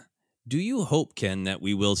 Do you hope, Ken, that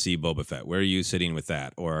we will see Boba Fett? Where are you sitting with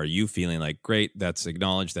that? Or are you feeling like, great, that's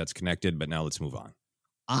acknowledged, that's connected, but now let's move on?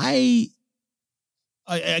 I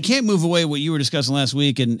can't move away what you were discussing last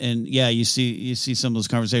week. And yeah, you see some of those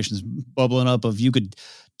conversations bubbling up of you could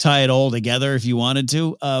tie it all together if you wanted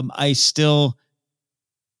to.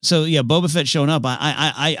 So yeah, Boba Fett showing up.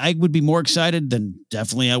 I would be more excited than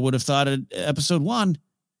definitely I would have thought at episode 1.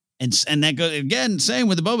 And that goes again, same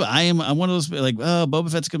with the Boba. I'm one of those like, oh,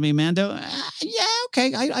 Boba Fett's gonna be Mando. Yeah,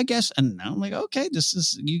 okay, I guess. And now I'm like, okay, this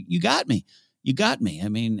is you got me. You got me. I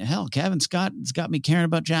mean, hell, Kevin Scott has got me caring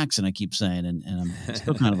about Jackson, I keep saying, and I'm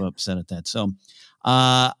still kind of upset at that. So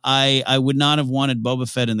I would not have wanted Boba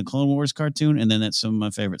Fett in the Clone Wars cartoon, and then that's some of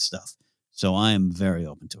my favorite stuff. So I am very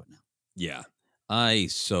open to it now. Yeah. I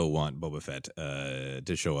so want Boba Fett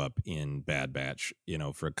to show up in Bad Batch,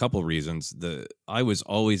 for a couple reasons. I was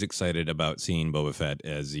always excited about seeing Boba Fett,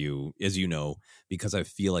 as you know, because I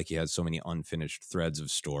feel like he has so many unfinished threads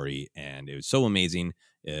of story, and it was so amazing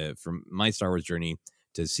from my Star Wars journey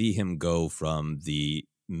to see him go from the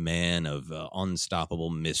man of unstoppable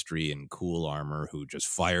mystery and cool armor who just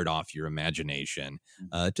fired off your imagination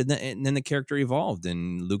and then the character evolved,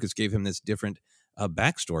 and Lucas gave him this different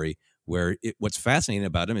backstory. Where what's fascinating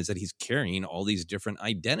about him is that he's carrying all these different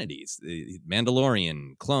identities: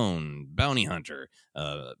 Mandalorian, clone, bounty hunter,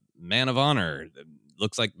 man of honor.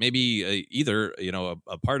 Looks like maybe either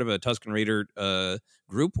a part of a Tusken Raider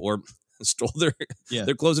group or stole their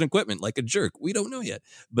clothes and equipment like a jerk. We don't know yet.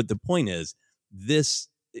 But the point is,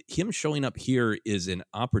 him showing up here is an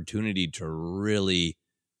opportunity to really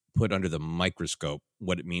put under the microscope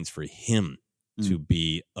what it means for him to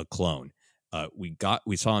be a clone. We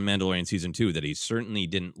saw in Mandalorian season 2 that he certainly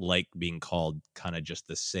didn't like being called kind of just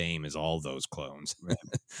the same as all those clones. Right.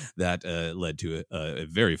 That led to a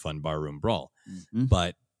very fun barroom brawl. Mm-hmm.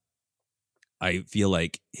 But I feel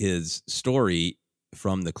like his story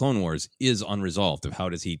from the Clone Wars is unresolved of how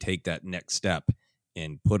does he take that next step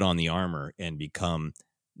and put on the armor and become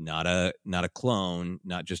not a clone,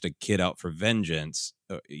 not just a kid out for vengeance,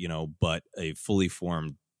 but a fully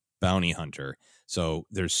formed bounty hunter. So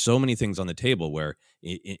there's so many things on the table where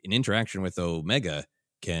an interaction with Omega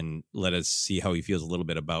can let us see how he feels a little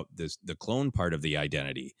bit about the clone part of the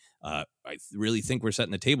identity. I really think we're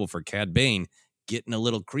setting the table for Cad Bane getting a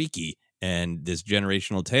little creaky, and this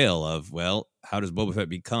generational tale of, well, how does Boba Fett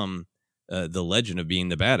become the legend of being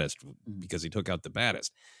the baddest because he took out the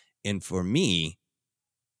baddest? And for me,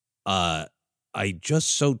 I just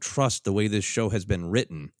so trust the way this show has been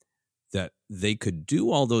written that they could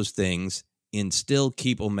do all those things and still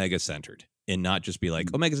keep Omega centered and not just be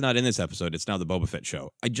like, Omega's not in this episode, it's now the Boba Fett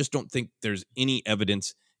show. I just don't think there's any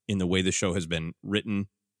evidence in the way the show has been written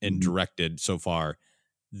and directed so far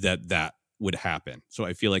that would happen. So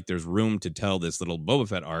I feel like there's room to tell this little Boba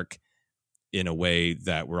Fett arc in a way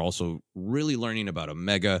that we're also really learning about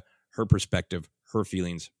Omega, her perspective, her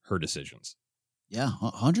feelings, her decisions. Yeah,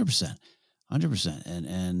 100%. 100%.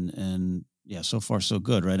 And yeah, so far so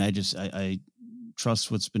good, right? I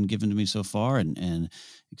trust what's been given to me so far and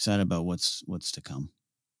excited about what's to come.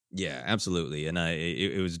 Yeah, absolutely. And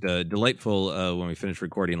it was delightful when we finished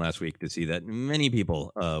recording last week to see that many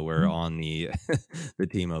people were on the the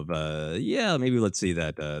team of maybe let's see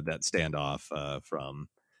that standoff from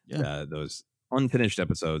those unfinished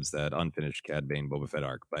episodes, that unfinished Cad Bane Boba Fett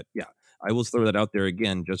arc. But yeah, I will throw that out there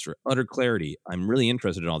again just for utter clarity. I'm really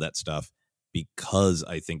interested in all that stuff because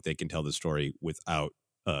I think they can tell the story without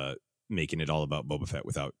making it all about Boba Fett,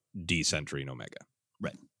 without decentering Omega.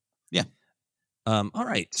 Right. Yeah. All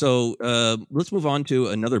right, so let's move on to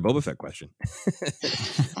another Boba Fett question.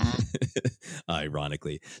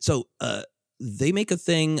 Ironically. So they make a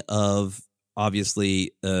thing of,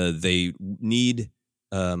 obviously, they need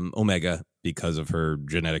Omega because of her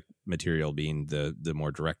genetic material being the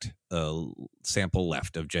more direct sample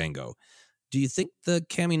left of Jango. Do you think the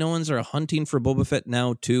Kaminoans are hunting for Boba Fett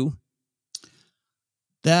now, too?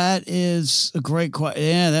 That is a great question.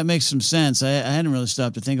 Yeah, that makes some sense. I hadn't really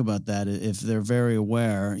stopped to think about that. If they're very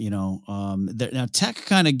aware, now Tech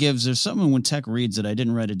kind of gives. There's something when Tech reads it. I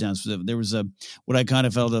didn't write it down. So there was what I kind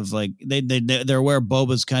of felt of like they're aware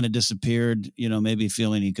Boba's kind of disappeared. Maybe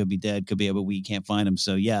feeling he could be dead, but we can't find him.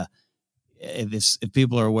 So yeah, if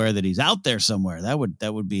people are aware that he's out there somewhere, that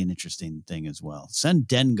would be an interesting thing as well. Send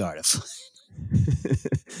Dengar to find.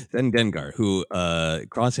 Then Dengar, who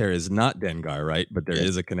Crosshair is not Dengar, right? But there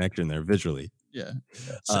is a connection there visually. Yeah.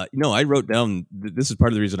 I wrote down, this is part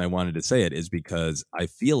of the reason I wanted to say it, is because I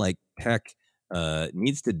feel like Tech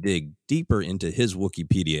needs to dig deeper into his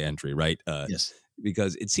Wikipedia entry, right? Yes.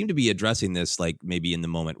 Because it seemed to be addressing this like maybe in the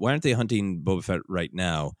moment. Why aren't they hunting Boba Fett right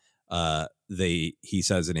now? He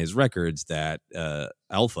says in his records that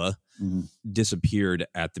Alpha disappeared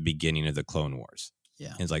at the beginning of the Clone Wars.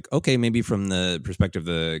 Yeah. And it's like, okay, maybe from the perspective of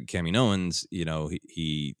the Kaminoans,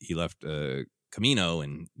 he left Kamino,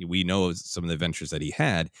 and we know some of the adventures that he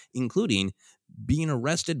had, including being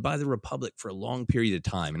arrested by the Republic for a long period of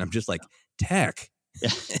time. And I'm just like, Tech.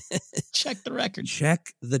 Check the record.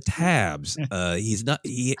 Check the tabs. He's not.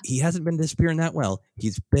 He hasn't been disappearing that well.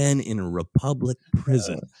 He's been in a Republic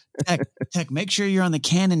prison. Tech. Make sure you're on the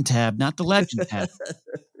canon tab, not the legend tab.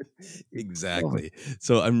 Exactly.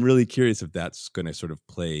 So I'm really curious if that's going to sort of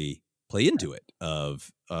play into it.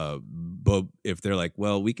 Of if they're like,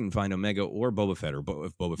 well, we can find Omega or Boba Fett, or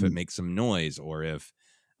if Boba Fett makes some noise, or if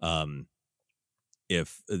the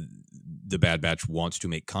Bad Batch wants to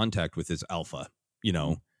make contact with his Alpha,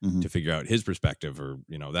 to figure out his perspective, or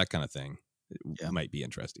that kind of thing. It might be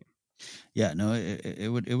interesting. Yeah, no, it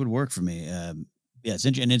would work for me. It's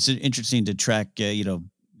interesting to track,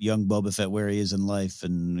 young Boba Fett where he is in life,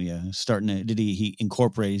 and starting to, he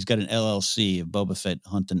incorporate? He's got an LLC of Boba Fett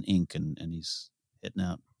Hunting Inc. and he's hitting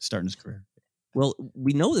out, starting his career. Well,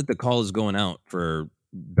 we know that the call is going out for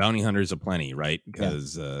bounty hunters aplenty, right?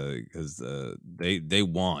 Because they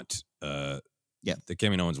want the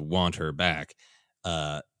Kaminoans want her back.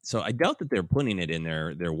 So I doubt that they're putting it in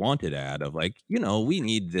their wanted ad of like, we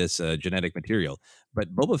need this genetic material.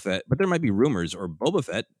 But Boba Fett, but there might be rumors, or Boba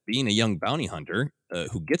Fett, being a young bounty hunter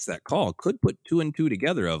who gets that call, could put two and two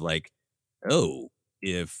together of like, oh,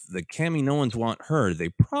 if the Kaminoans want her, they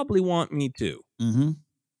probably want me too. Mm-hmm.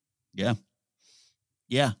 Yeah.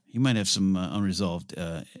 Yeah, he might have some unresolved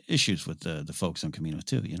issues with the folks on Kamino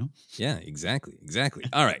too, Yeah, exactly.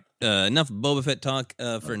 All right, enough Boba Fett talk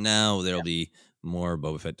for now. There'll be more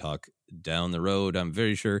Boba Fett talk down the road, I'm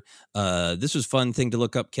very sure. This was a fun thing to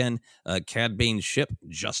look up, Ken. Cad Bane's ship,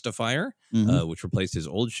 Justifier, which replaced his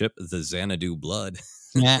old ship, the Xanadu Blood.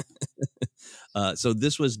 Yeah. So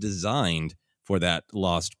this was designed for that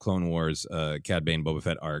Lost Clone Wars Cad Bane Boba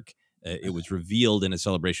Fett arc. It was revealed in a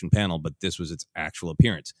celebration panel, but this was its actual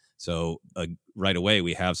appearance. So right away,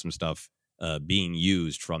 we have some stuff being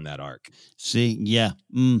used from that arc. See, yeah.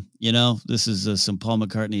 This is some Paul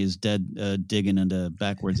McCartney is dead digging into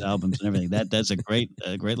backwards albums and everything. That's a great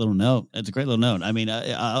little note. That's a great little note. I mean,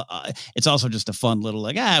 it's also just a fun little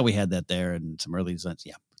like, we had that there and some early designs.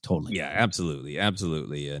 Yeah, totally. Yeah, absolutely.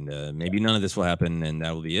 And maybe none of this will happen, and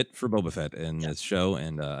that will be it for Boba Fett in this show,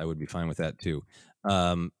 and I would be fine with that too.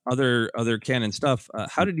 Other canon stuff.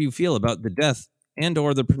 How did you feel about the death and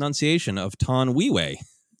or the pronunciation of Taun We?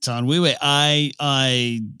 Taun We. I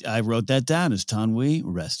wrote that down as Taun We,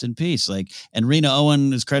 rest in peace. And Rena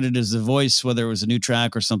Owen is credited as the voice, whether it was a new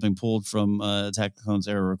track or something pulled from Attack of the Clones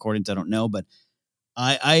era recordings, I don't know. But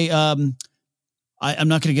I I'm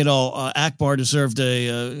not going to get all Akbar deserved a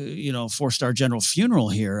 4-star general funeral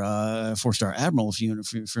here, 4-star admiral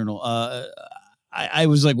funeral. I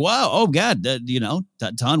was like, wow, oh God,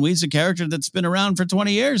 Taun We's a character that's been around for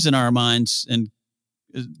 20 years in our minds and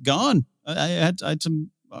is gone. I had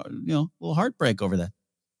some little heartbreak over that.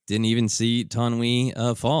 Didn't even see Taun We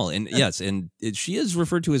fall, and yes, and she is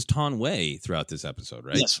referred to as Taun We throughout this episode,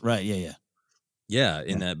 right? Yes, right, yeah. Yeah,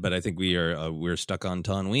 in that, but I think we're stuck on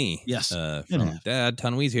Taun We. Yes, from Dad.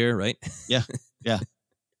 Taun We's here, right? Yeah.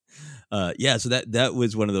 So that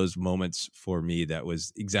was one of those moments for me that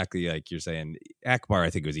was exactly like you're saying. Akbar, I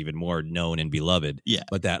think, was even more known and beloved. Yeah,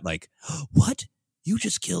 but that like, what? You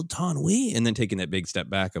just killed Taun We, and then taking that big step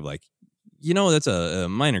back of like, that's a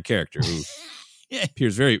minor character who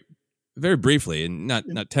appears very, very briefly and not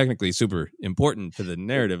technically super important to the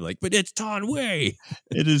narrative, but it's Taun We.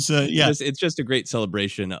 It is, It's just a great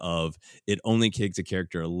celebration of it only takes a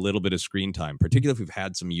character a little bit of screen time, particularly if we've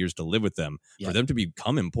had some years to live with them, for them to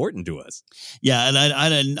become important to us. Yeah,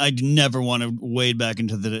 and I never want to wade back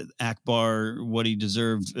into the Akbar what he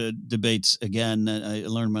deserved debates again. I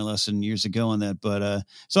learned my lesson years ago on that, but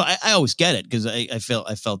so I always get it because I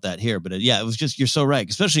felt that here, but it was just, you're so right,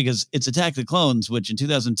 especially because it's Attack of the Clones, which in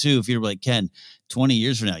 2002, if you're like, Ken, 20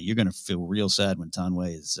 years from now, you're going to feel real sad when Taun We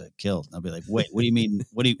is killed. And I'll be like, wait, what do you mean?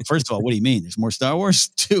 First of all, what do you mean? There's more Star Wars?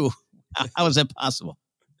 2? How is that possible?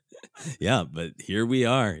 Yeah, but here we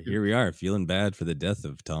are feeling bad for the death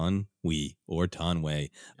of Taun We or Taun We.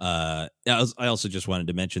 I also just wanted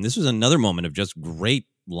to mention, this was another moment of just great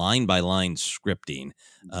line by line scripting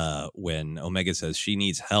when Omega says she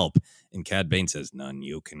needs help and Cad Bane says, none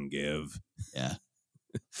you can give. Yeah.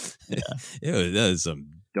 That was some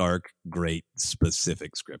dark, great,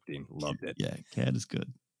 specific scripting. Loved it. Yeah, Cad is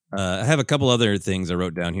good. I have a couple other things I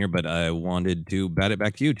wrote down here, but I wanted to bat it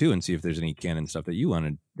back to you too and see if there's any canon stuff that you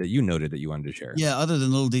noted that you wanted to share. Yeah, other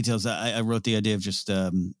than little details, I wrote the idea of just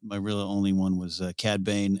my real only one was Cad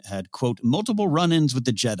Bane had, quote, multiple run-ins with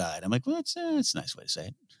the Jedi. And I'm like, well, it's a nice way to say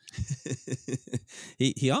it.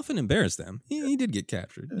 He often embarrassed them. He did get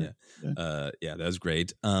captured. That was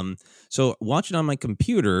great. So watching on my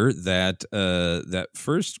computer, that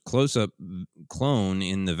first close-up clone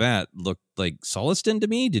in the vat looked like Soliston to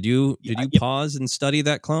me. Did you pause and study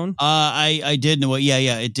that clone? I did know.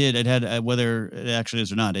 Yeah, it did. It had whether it actually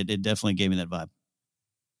is or not. It definitely gave me that vibe.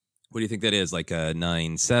 What do you think that is? Like a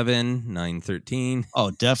 9.7, 9.13? Oh,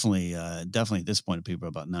 definitely. Definitely at this point, people are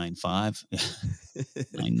about 9.5.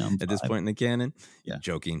 9.5. At this point in the canon? Yeah.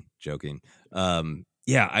 Joking.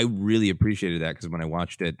 I really appreciated that because when I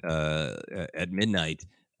watched it at midnight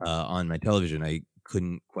on my television, I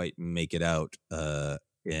couldn't quite make it out.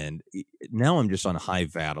 And now I'm just on high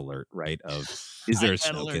VAT alert, right? Of, is there a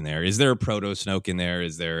Snoke in there? Is there a proto Snoke in there?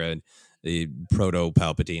 Is there a proto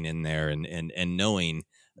Palpatine in there? And knowing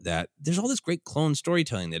that there's all this great clone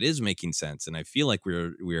storytelling that is making sense, and I feel like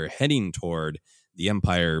we're heading toward the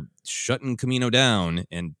Empire shutting Kamino down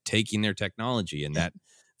and taking their technology, and that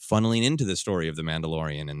funneling into the story of the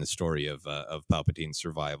Mandalorian and the story of Palpatine's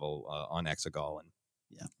survival on Exegol.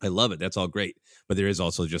 And I love it. That's all great, but there is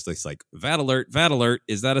also just this like VAT alert.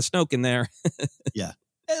 Is that a Snoke in there? Yeah.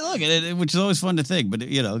 Hey, look, which is always fun to think, but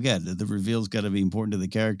again, the reveal's got to be important to the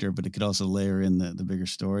character, but it could also layer in the bigger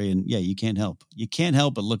story. And you can't help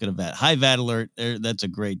but look at a VAT. High VAT alert. That's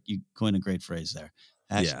you coined a great phrase there.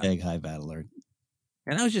 Hashtag high VAT alert.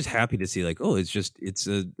 And I was just happy to see it's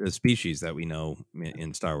a species that we know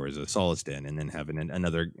in Star Wars, a Soliston, and then having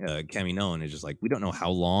another Kamino, is just like, we don't know how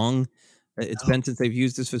long it's been since they've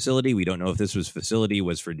used this facility. We don't know if this facility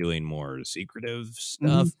was for doing more secretive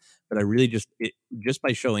stuff, but I really just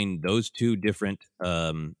by showing those two different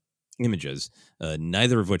images,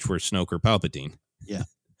 neither of which were Snoke or Palpatine,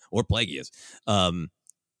 or Plagueis,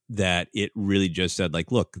 that it really just said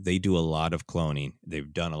like, look, they do a lot of cloning.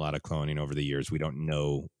 They've done a lot of cloning over the years. We don't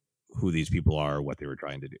know who these people are or what they were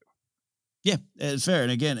trying to do. Yeah, it's fair.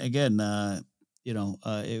 And again, it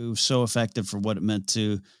was so effective for what it meant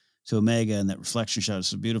to Omega, and that reflection shot is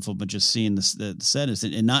so beautiful, but just seeing the set is,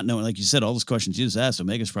 and not knowing, like you said, all those questions you just asked,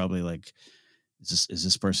 Omega's probably like, is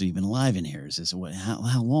this person even alive in here? Is this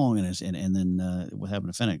how long? And then what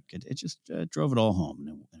happened to Fennec? It just drove it all home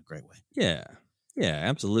in a great way. Yeah,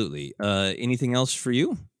 absolutely. Anything else for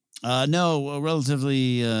you? No,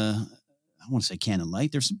 relatively, I want to say canon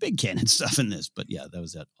light. There's some big canon stuff in this, but that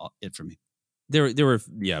was it for me. There were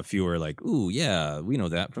fewer like, ooh, yeah, we know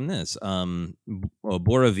that from this.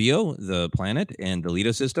 Bora Vio, the planet, and the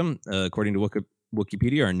Leto system, according to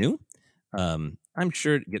Wikipedia, are new. I'm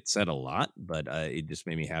sure it gets said a lot, but it just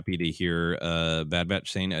made me happy to hear Bad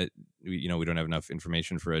Batch saying, we don't have enough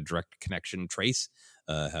information for a direct connection trace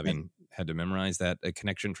having had to memorize that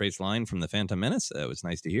connection trace line from the Phantom Menace. It was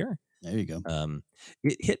nice to hear. There you go.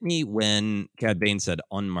 It hit me when Cad Bane said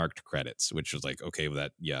unmarked credits, which was like, okay, well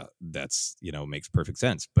that's makes perfect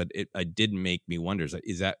sense. But it did make me wonder: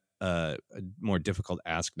 is that a more difficult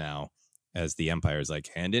ask now, as the Empire is like,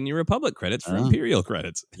 hand in your Republic credits for Imperial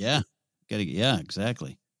credits? Yeah,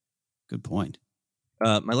 exactly. Good point.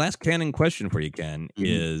 My last canon question for you, Ken,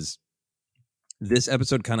 is this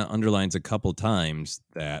episode kind of underlines a couple times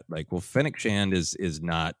that, like, well, Fennec Shand is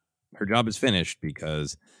not, her job is finished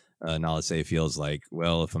because Nala Se feels like,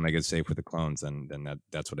 well, if Omega's safe with the clones, then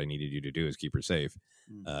that's what I needed you to do, is keep her safe.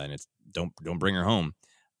 And it's don't bring her home.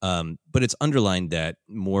 But it's underlined that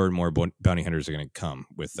more and more bounty hunters are going to come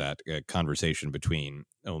with that conversation between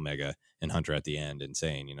Omega and Hunter at the end, and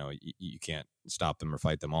saying, you can't stop them or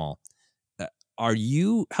fight them all. How do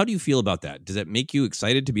you feel about that? Does that make you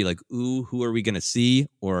excited to be like, ooh, who are we going to see?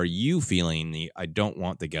 Or are you feeling I don't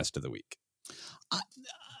want the guest of the week?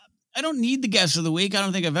 I don't need the guest of the week. I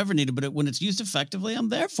don't think I've ever needed, but when it's used effectively, I'm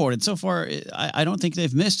there for it. And so far, I don't think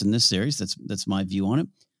they've missed in this series. That's my view on it.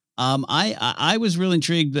 I was really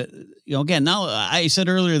intrigued, but again, now I said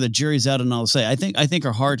earlier the jury's out, and I'll say I think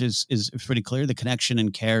her heart is pretty clear. The connection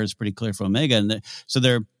and care is pretty clear for Omega, and so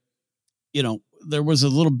there was a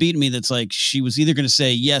little beat in me that's like, she was either going to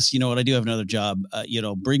say, yes, you know what, I do have another job,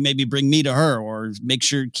 bring me to her, or make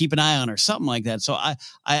sure, keep an eye on her, something like that. So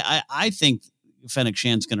I think Fennec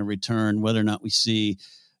Shand's going to return, whether or not we see,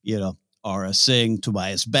 Aura Singh,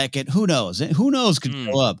 Tobias Beckett, who knows could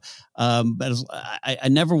show up. But I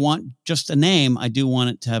never want just a name. I do want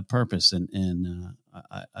it to have purpose. And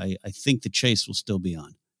I think the chase will still be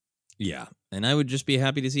on. Yeah. And I would just be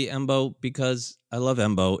happy to see Embo, because I love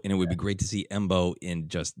Embo, and it would be great to see Embo in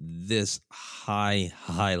just this high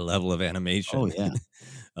level of animation. Oh,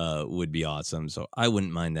 yeah. Would be awesome. So I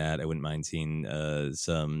wouldn't mind that. I wouldn't mind seeing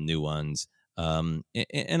some new ones. And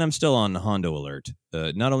I'm still on Hondo alert.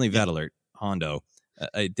 Not only Vet alert, Hondo.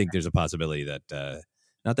 I think there's a possibility that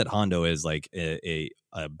not that Hondo is like a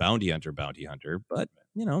bounty hunter, but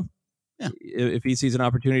if he sees an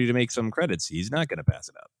opportunity to make some credits, he's not going to pass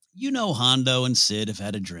it up. Hondo and Sid have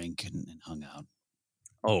had a drink and hung out.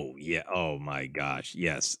 Oh yeah. Oh my gosh.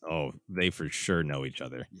 Yes. Oh, they for sure know each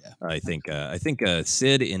other. Yeah. I think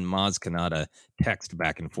Sid and Maz Kanata text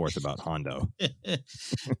back and forth about Hondo.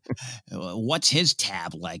 What's his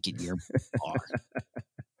tab like at your bar?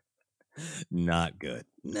 Not good.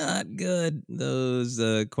 Those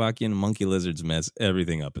Quackian monkey lizards mess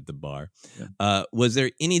everything up at the bar. Yeah. Was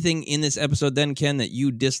there anything in this episode then, Ken, that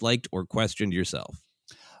you disliked or questioned yourself?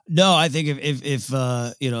 No, I think if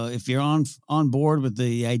you're on board with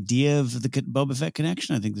the idea of the Boba Fett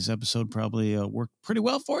connection, I think this episode probably worked pretty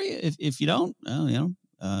well for you. If you don't,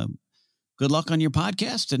 good luck on your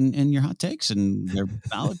podcast and your hot takes, and they're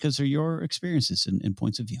valid because they're your experiences and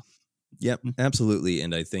points of view. Yep, absolutely.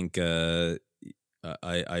 And I think I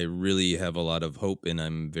really have a lot of hope, and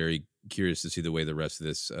I'm very curious to see the way the rest of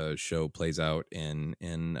this show plays out. And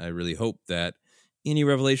I really hope that any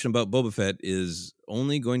revelation about Boba Fett is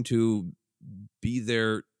only going to be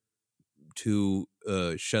there to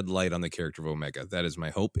shed light on the character of Omega. That is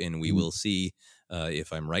my hope, and we will see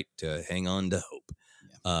if I'm right to hang on to hope.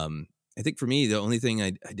 Yeah. I think for me, the only thing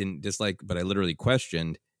I didn't dislike, but I literally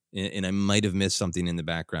questioned, and I might have missed something in the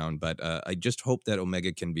background, but I just hope that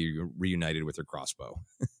Omega can be reunited with her crossbow.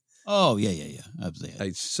 Oh, yeah. Absolutely.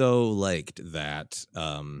 I so liked that.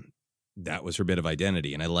 That was her bit of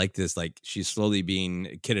identity. And I like this, like, she's slowly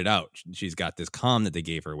being kitted out. She's got this comm that they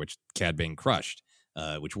gave her, which Cad Bane crushed,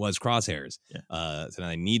 which was Crosshairs. Yeah. So now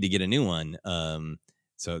I need to get a new one.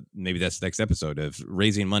 So maybe that's the next episode of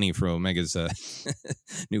raising money for Omega's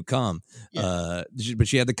new comm. Yeah. But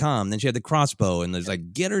she had the comm, then she had the crossbow, and there's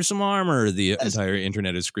like, get her some armor. The entire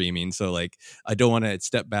internet is screaming. So like, I don't want to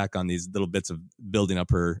step back on these little bits of building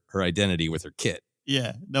up her identity with her kit.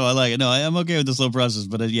 Yeah, no, I like it. No, I'm okay with the slow process,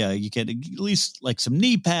 but yeah, you can at least like some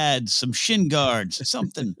knee pads, some shin guards,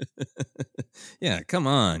 something. Yeah, come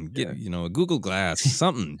on, get a Google Glass,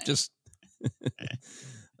 something. Just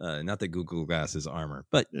not that Google Glass is armor,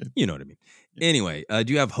 but you know what I mean. Yeah. Anyway,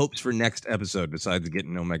 do you have hopes for next episode besides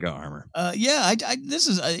getting Omega armor? Yeah, this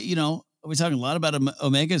is we're talking a lot about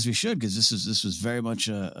Omega, as we should, because this was very much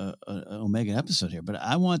an Omega episode here. But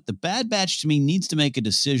I want the Bad Batch, to me, needs to make a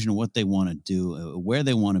decision on what they want to do, where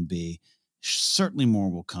they want to be. Certainly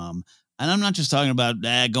more will come. And I'm not just talking about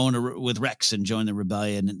going with Rex and join the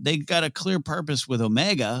rebellion. They got a clear purpose with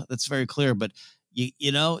Omega. That's very clear. But, are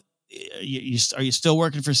you still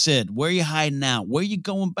working for Sid? Where are you hiding now? Where are you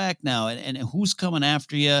going back now? And who's coming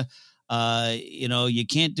after you? You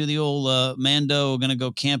can't do the old Mando, going to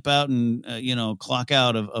go camp out and, clock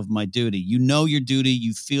out of my duty. You know your duty.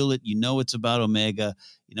 You feel it. You know it's about Omega.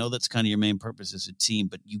 You know that's kind of your main purpose as a team.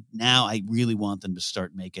 But I really want them to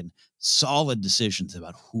start making solid decisions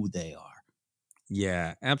about who they are.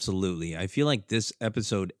 Yeah, absolutely. I feel like this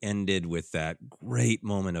episode ended with that great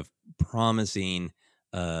moment of promising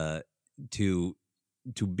to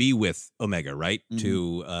be with Omega, right?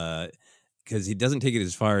 Mm-hmm. Because he doesn't take it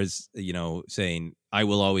as far as, saying, I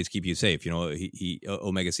will always keep you safe.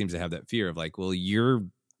 Omega seems to have that fear of like, well, you're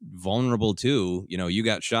vulnerable too. You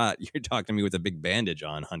got shot. You're talking to me with a big bandage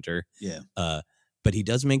on, Hunter. Yeah. But he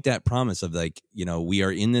does make that promise of like, we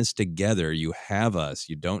are in this together. You have us.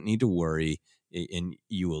 You don't need to worry. And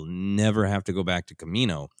you will never have to go back to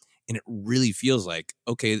Kamino. And it really feels like,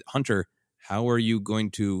 okay, Hunter, how are you going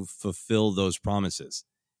to fulfill those promises?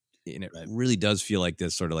 And it really does feel like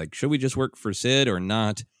this sort of like, should we just work for Sid or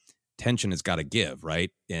not? Tension has got to give,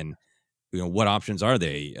 right? And, what options are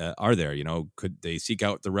there? Could they seek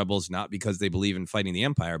out the rebels not because they believe in fighting the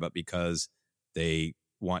Empire, but because they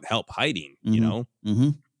want help hiding,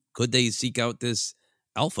 Mm-hmm. Could they seek out this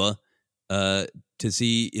Alpha to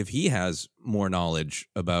see if he has more knowledge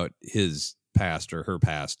about his past or her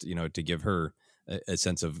past, to give her a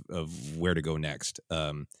sense of where to go next.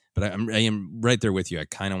 But I am right there with you. I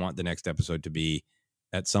kind of want the next episode to be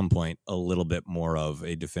at some point a little bit more of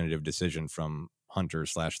a definitive decision from Hunter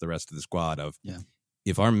 / the rest of the squad of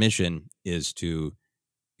if our mission is to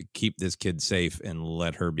keep this kid safe and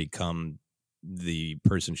let her become the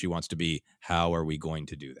person she wants to be, how are we going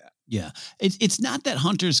to do that? Yeah. It's not that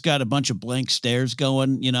Hunter's got a bunch of blank stares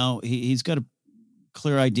going, he's got a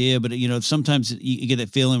clear idea, but sometimes you get that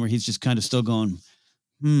feeling where he's just kind of still going,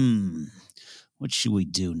 what should we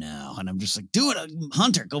do now? And I'm just like, do it,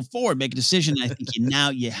 Hunter, go forward, make a decision. And I think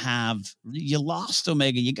you lost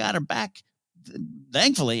Omega. You got her back,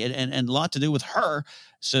 thankfully, and a lot to do with her.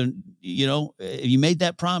 So, if you made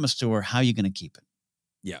that promise to her, how are you going to keep it?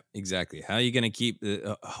 Yeah, exactly. How are you going to keep?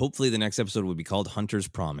 Hopefully, the next episode will be called Hunter's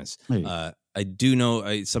Promise. I do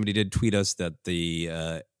know somebody did tweet us that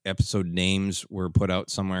the episode names were put out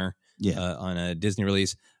somewhere on a Disney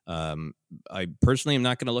release. I personally am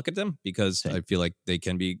not going to look at them because I feel like they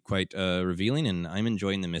can be quite revealing, and I'm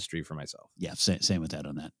enjoying the mystery for myself. Yeah, same with that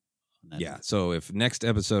on that. Yeah, so if next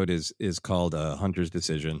episode is called Hunter's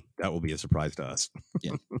Decision, that will be a surprise to us.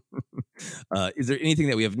 Yeah. Is there anything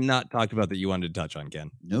that we have not talked about that you wanted to touch on,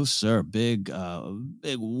 Ken? No, sir. Big,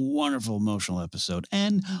 wonderful, emotional episode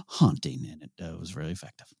and haunting, and it was very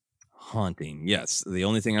effective. Haunting, yes. The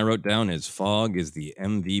only thing I wrote down is Fogg is the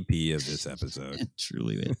MVP of this episode. It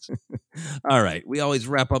truly is. All right. We always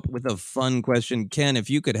wrap up with a fun question. Ken, if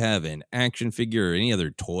you could have an action figure or any other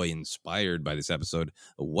toy inspired by this episode,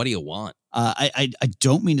 what do you want? I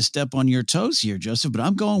don't mean to step on your toes here, Joseph, but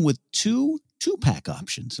I'm going with two-pack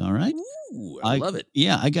options, all right? Ooh, I love it.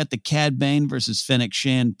 Yeah, I got the Cad Bane versus Fennec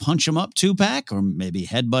Shan punch 'em up 2-pack, or maybe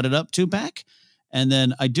headbutt it up 2-pack. And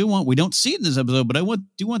then we don't see it in this episode, but I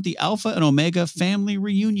do want the Alpha and Omega family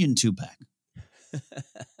reunion 2-pack.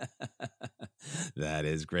 That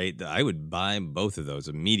is great. I would buy both of those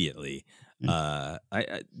immediately.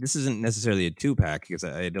 This isn't necessarily a 2-pack because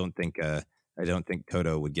I don't think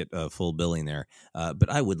Toto would get full billing there. But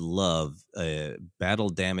I would love battle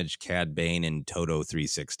damaged Cad Bane and Toto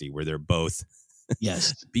 360, where they're both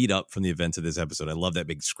beat up from the events of this episode. I love that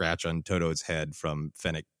big scratch on Toto's head from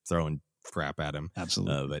Fennec throwing crap at him.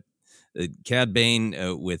 Absolutely. But Cad Bane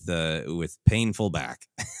with painful back,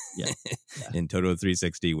 and Toto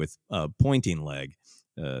 360 with pointing leg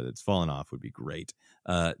that's fallen off would be great.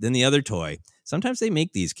 Then the other toy. Sometimes they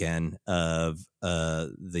make these, Ken, of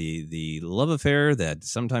the love affair that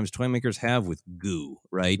sometimes toy makers have with goo,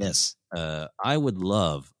 right? Yes. I would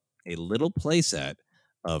love a little playset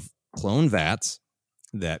of clone Vats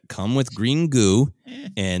that come with green goo,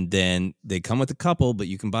 and then they come with a couple, but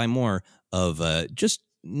you can buy more of just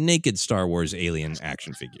naked Star Wars alien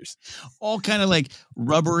action figures. All kind of like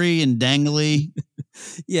rubbery and dangly.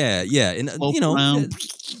 Yeah. And,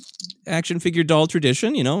 action figure doll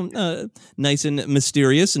tradition, nice and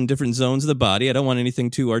mysterious in different zones of the body. I don't want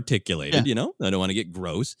anything too articulated, I don't want to get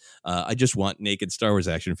gross. I just want naked Star Wars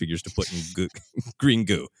action figures to put in green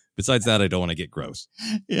goo. Besides that, I don't want to get gross.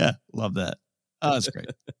 Yeah, love that. Oh, that's great.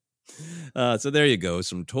 So there you go.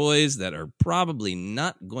 Some toys that are probably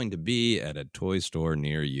not going to be at a toy store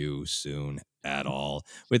near you soon at all.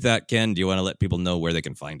 With that, Ken, do you want to let people know where they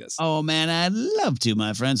can find us? Oh, man, I'd love to,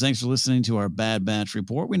 my friends. Thanks for listening to our Bad Batch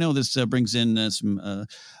Report. We know this brings in some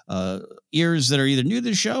ears that are either new to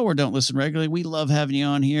the show or don't listen regularly. We love having you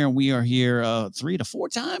on here. We are here 3 to 4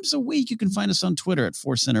 times a week. You can find us on Twitter at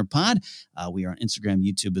Force Center Pod. We are on Instagram,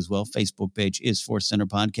 YouTube as well. Facebook page is Force Center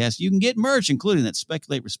Podcast. You can get merch, including that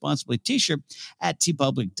Speculate Responsibly t-shirt at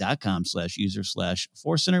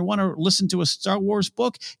tpublic.com/user/Force Center. Want to listen to a Star Wars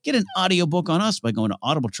book? Get an audiobook on us by going to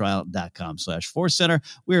audibletrial.com/Force Center.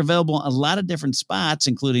 We're available on a lot of different spots,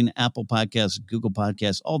 including Apple Podcasts, Google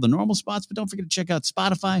Podcasts, all the normal spots. But don't forget to check out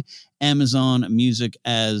Spotify, Amazon Music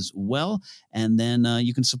as well. And then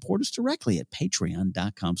you can support us directly at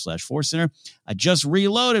patreon.com/Force Center. I just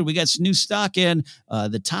reloaded. We got some new stock in.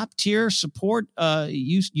 The top tier support,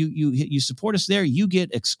 you support us there. You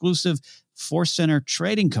get exclusive Force Center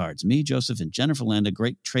trading cards. Me, Joseph, and Jennifer Landa.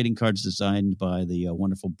 Great trading cards designed by the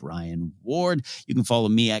wonderful Brian Ward. You can follow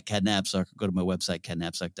me at Cadnapsuck. Go to my website,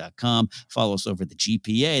 cadnapsuck.com. Follow us over at the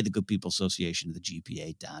GPA, the Good People Association of the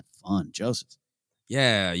GPA.fun. Joseph.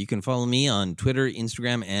 Yeah, you can follow me on Twitter,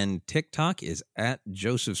 Instagram, and TikTok is at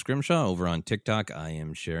Joseph Scrimshaw. Over on TikTok, I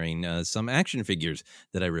am sharing some action figures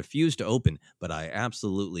that I refuse to open, but I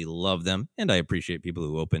absolutely love them, and I appreciate people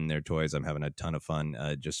who open their toys. I'm having a ton of fun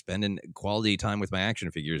just spending quality time with my action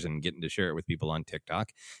figures and getting to share it with people on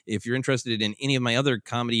TikTok. If you're interested in any of my other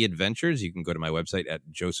comedy adventures, you can go to my website at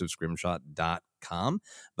josephscrimshaw.com.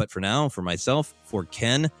 But for now, for myself, for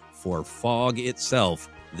Ken, for Fog itself,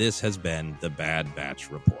 this has been the Bad Batch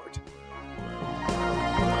Report.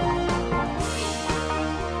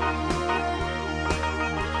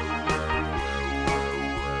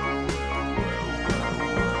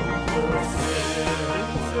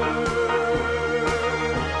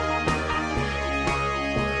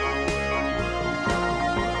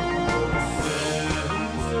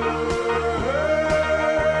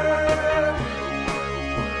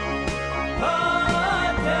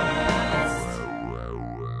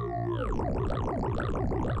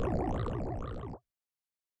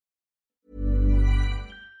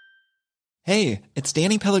 Hey, it's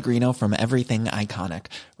Danny Pellegrino from Everything Iconic.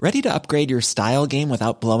 Ready to upgrade your style game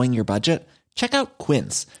without blowing your budget? Check out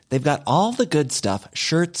Quince. They've got all the good stuff,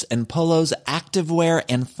 shirts and polos, activewear,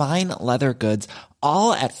 and fine leather goods,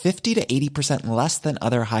 all at 50 to 80% less than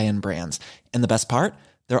other high-end brands. And the best part?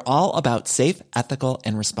 They're all about safe, ethical,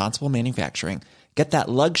 and responsible manufacturing. Get that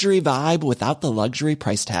luxury vibe without the luxury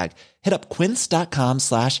price tag. Hit up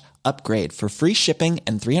quince.com/upgrade for free shipping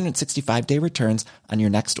and 365-day returns on your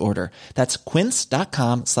next order. That's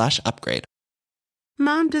quince.com/upgrade.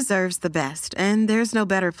 Mom deserves the best, and there's no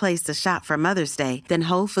better place to shop for Mother's Day than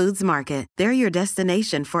Whole Foods Market. They're your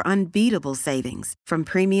destination for unbeatable savings, from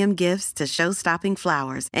premium gifts to show-stopping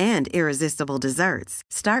flowers and irresistible desserts.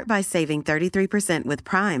 Start by saving 33% with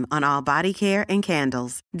Prime on all body care and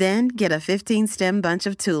candles. Then get a 15-stem bunch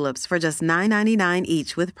of tulips for just $9.99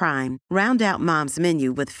 each with Prime. Round out Mom's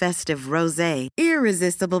menu with festive rosé,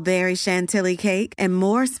 irresistible berry chantilly cake, and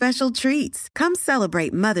more special treats. Come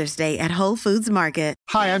celebrate Mother's Day at Whole Foods Market.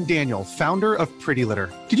 Hi, I'm Daniel, founder of Pretty Litter.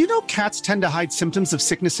 Did you know cats tend to hide symptoms of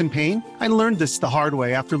sickness and pain? I learned this the hard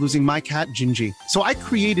way after losing my cat, Gingy. So I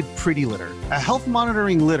created Pretty Litter, a health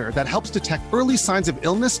monitoring litter that helps detect early signs of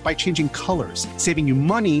illness by changing colors, saving you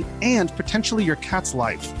money and potentially your cat's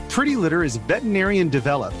life. Pretty Litter is veterinarian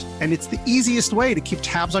developed, and it's the easiest way to keep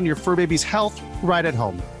tabs on your fur baby's health right at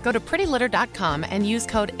home. Go to prettylitter.com and use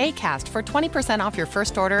code ACAST for 20% off your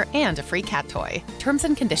first order and a free cat toy. Terms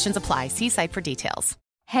and conditions apply. See site for details.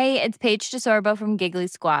 Hey, it's Paige DeSorbo from Giggly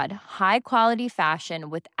Squad. High quality fashion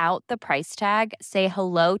without the price tag. Say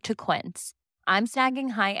hello to Quince. I'm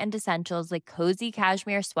snagging high-end essentials like cozy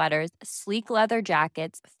cashmere sweaters, sleek leather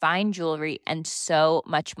jackets, fine jewelry, and so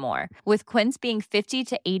much more. With Quince being 50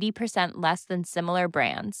 to 80% less than similar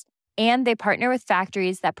brands. And they partner with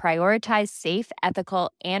factories that prioritize safe,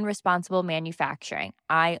 ethical, and responsible manufacturing.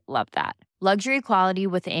 I love that. Luxury quality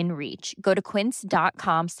within reach. Go to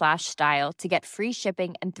quince.com/style to get free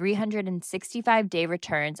shipping and 365-day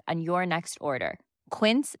returns on your next order.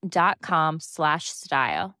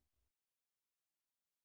 Quince.com/style.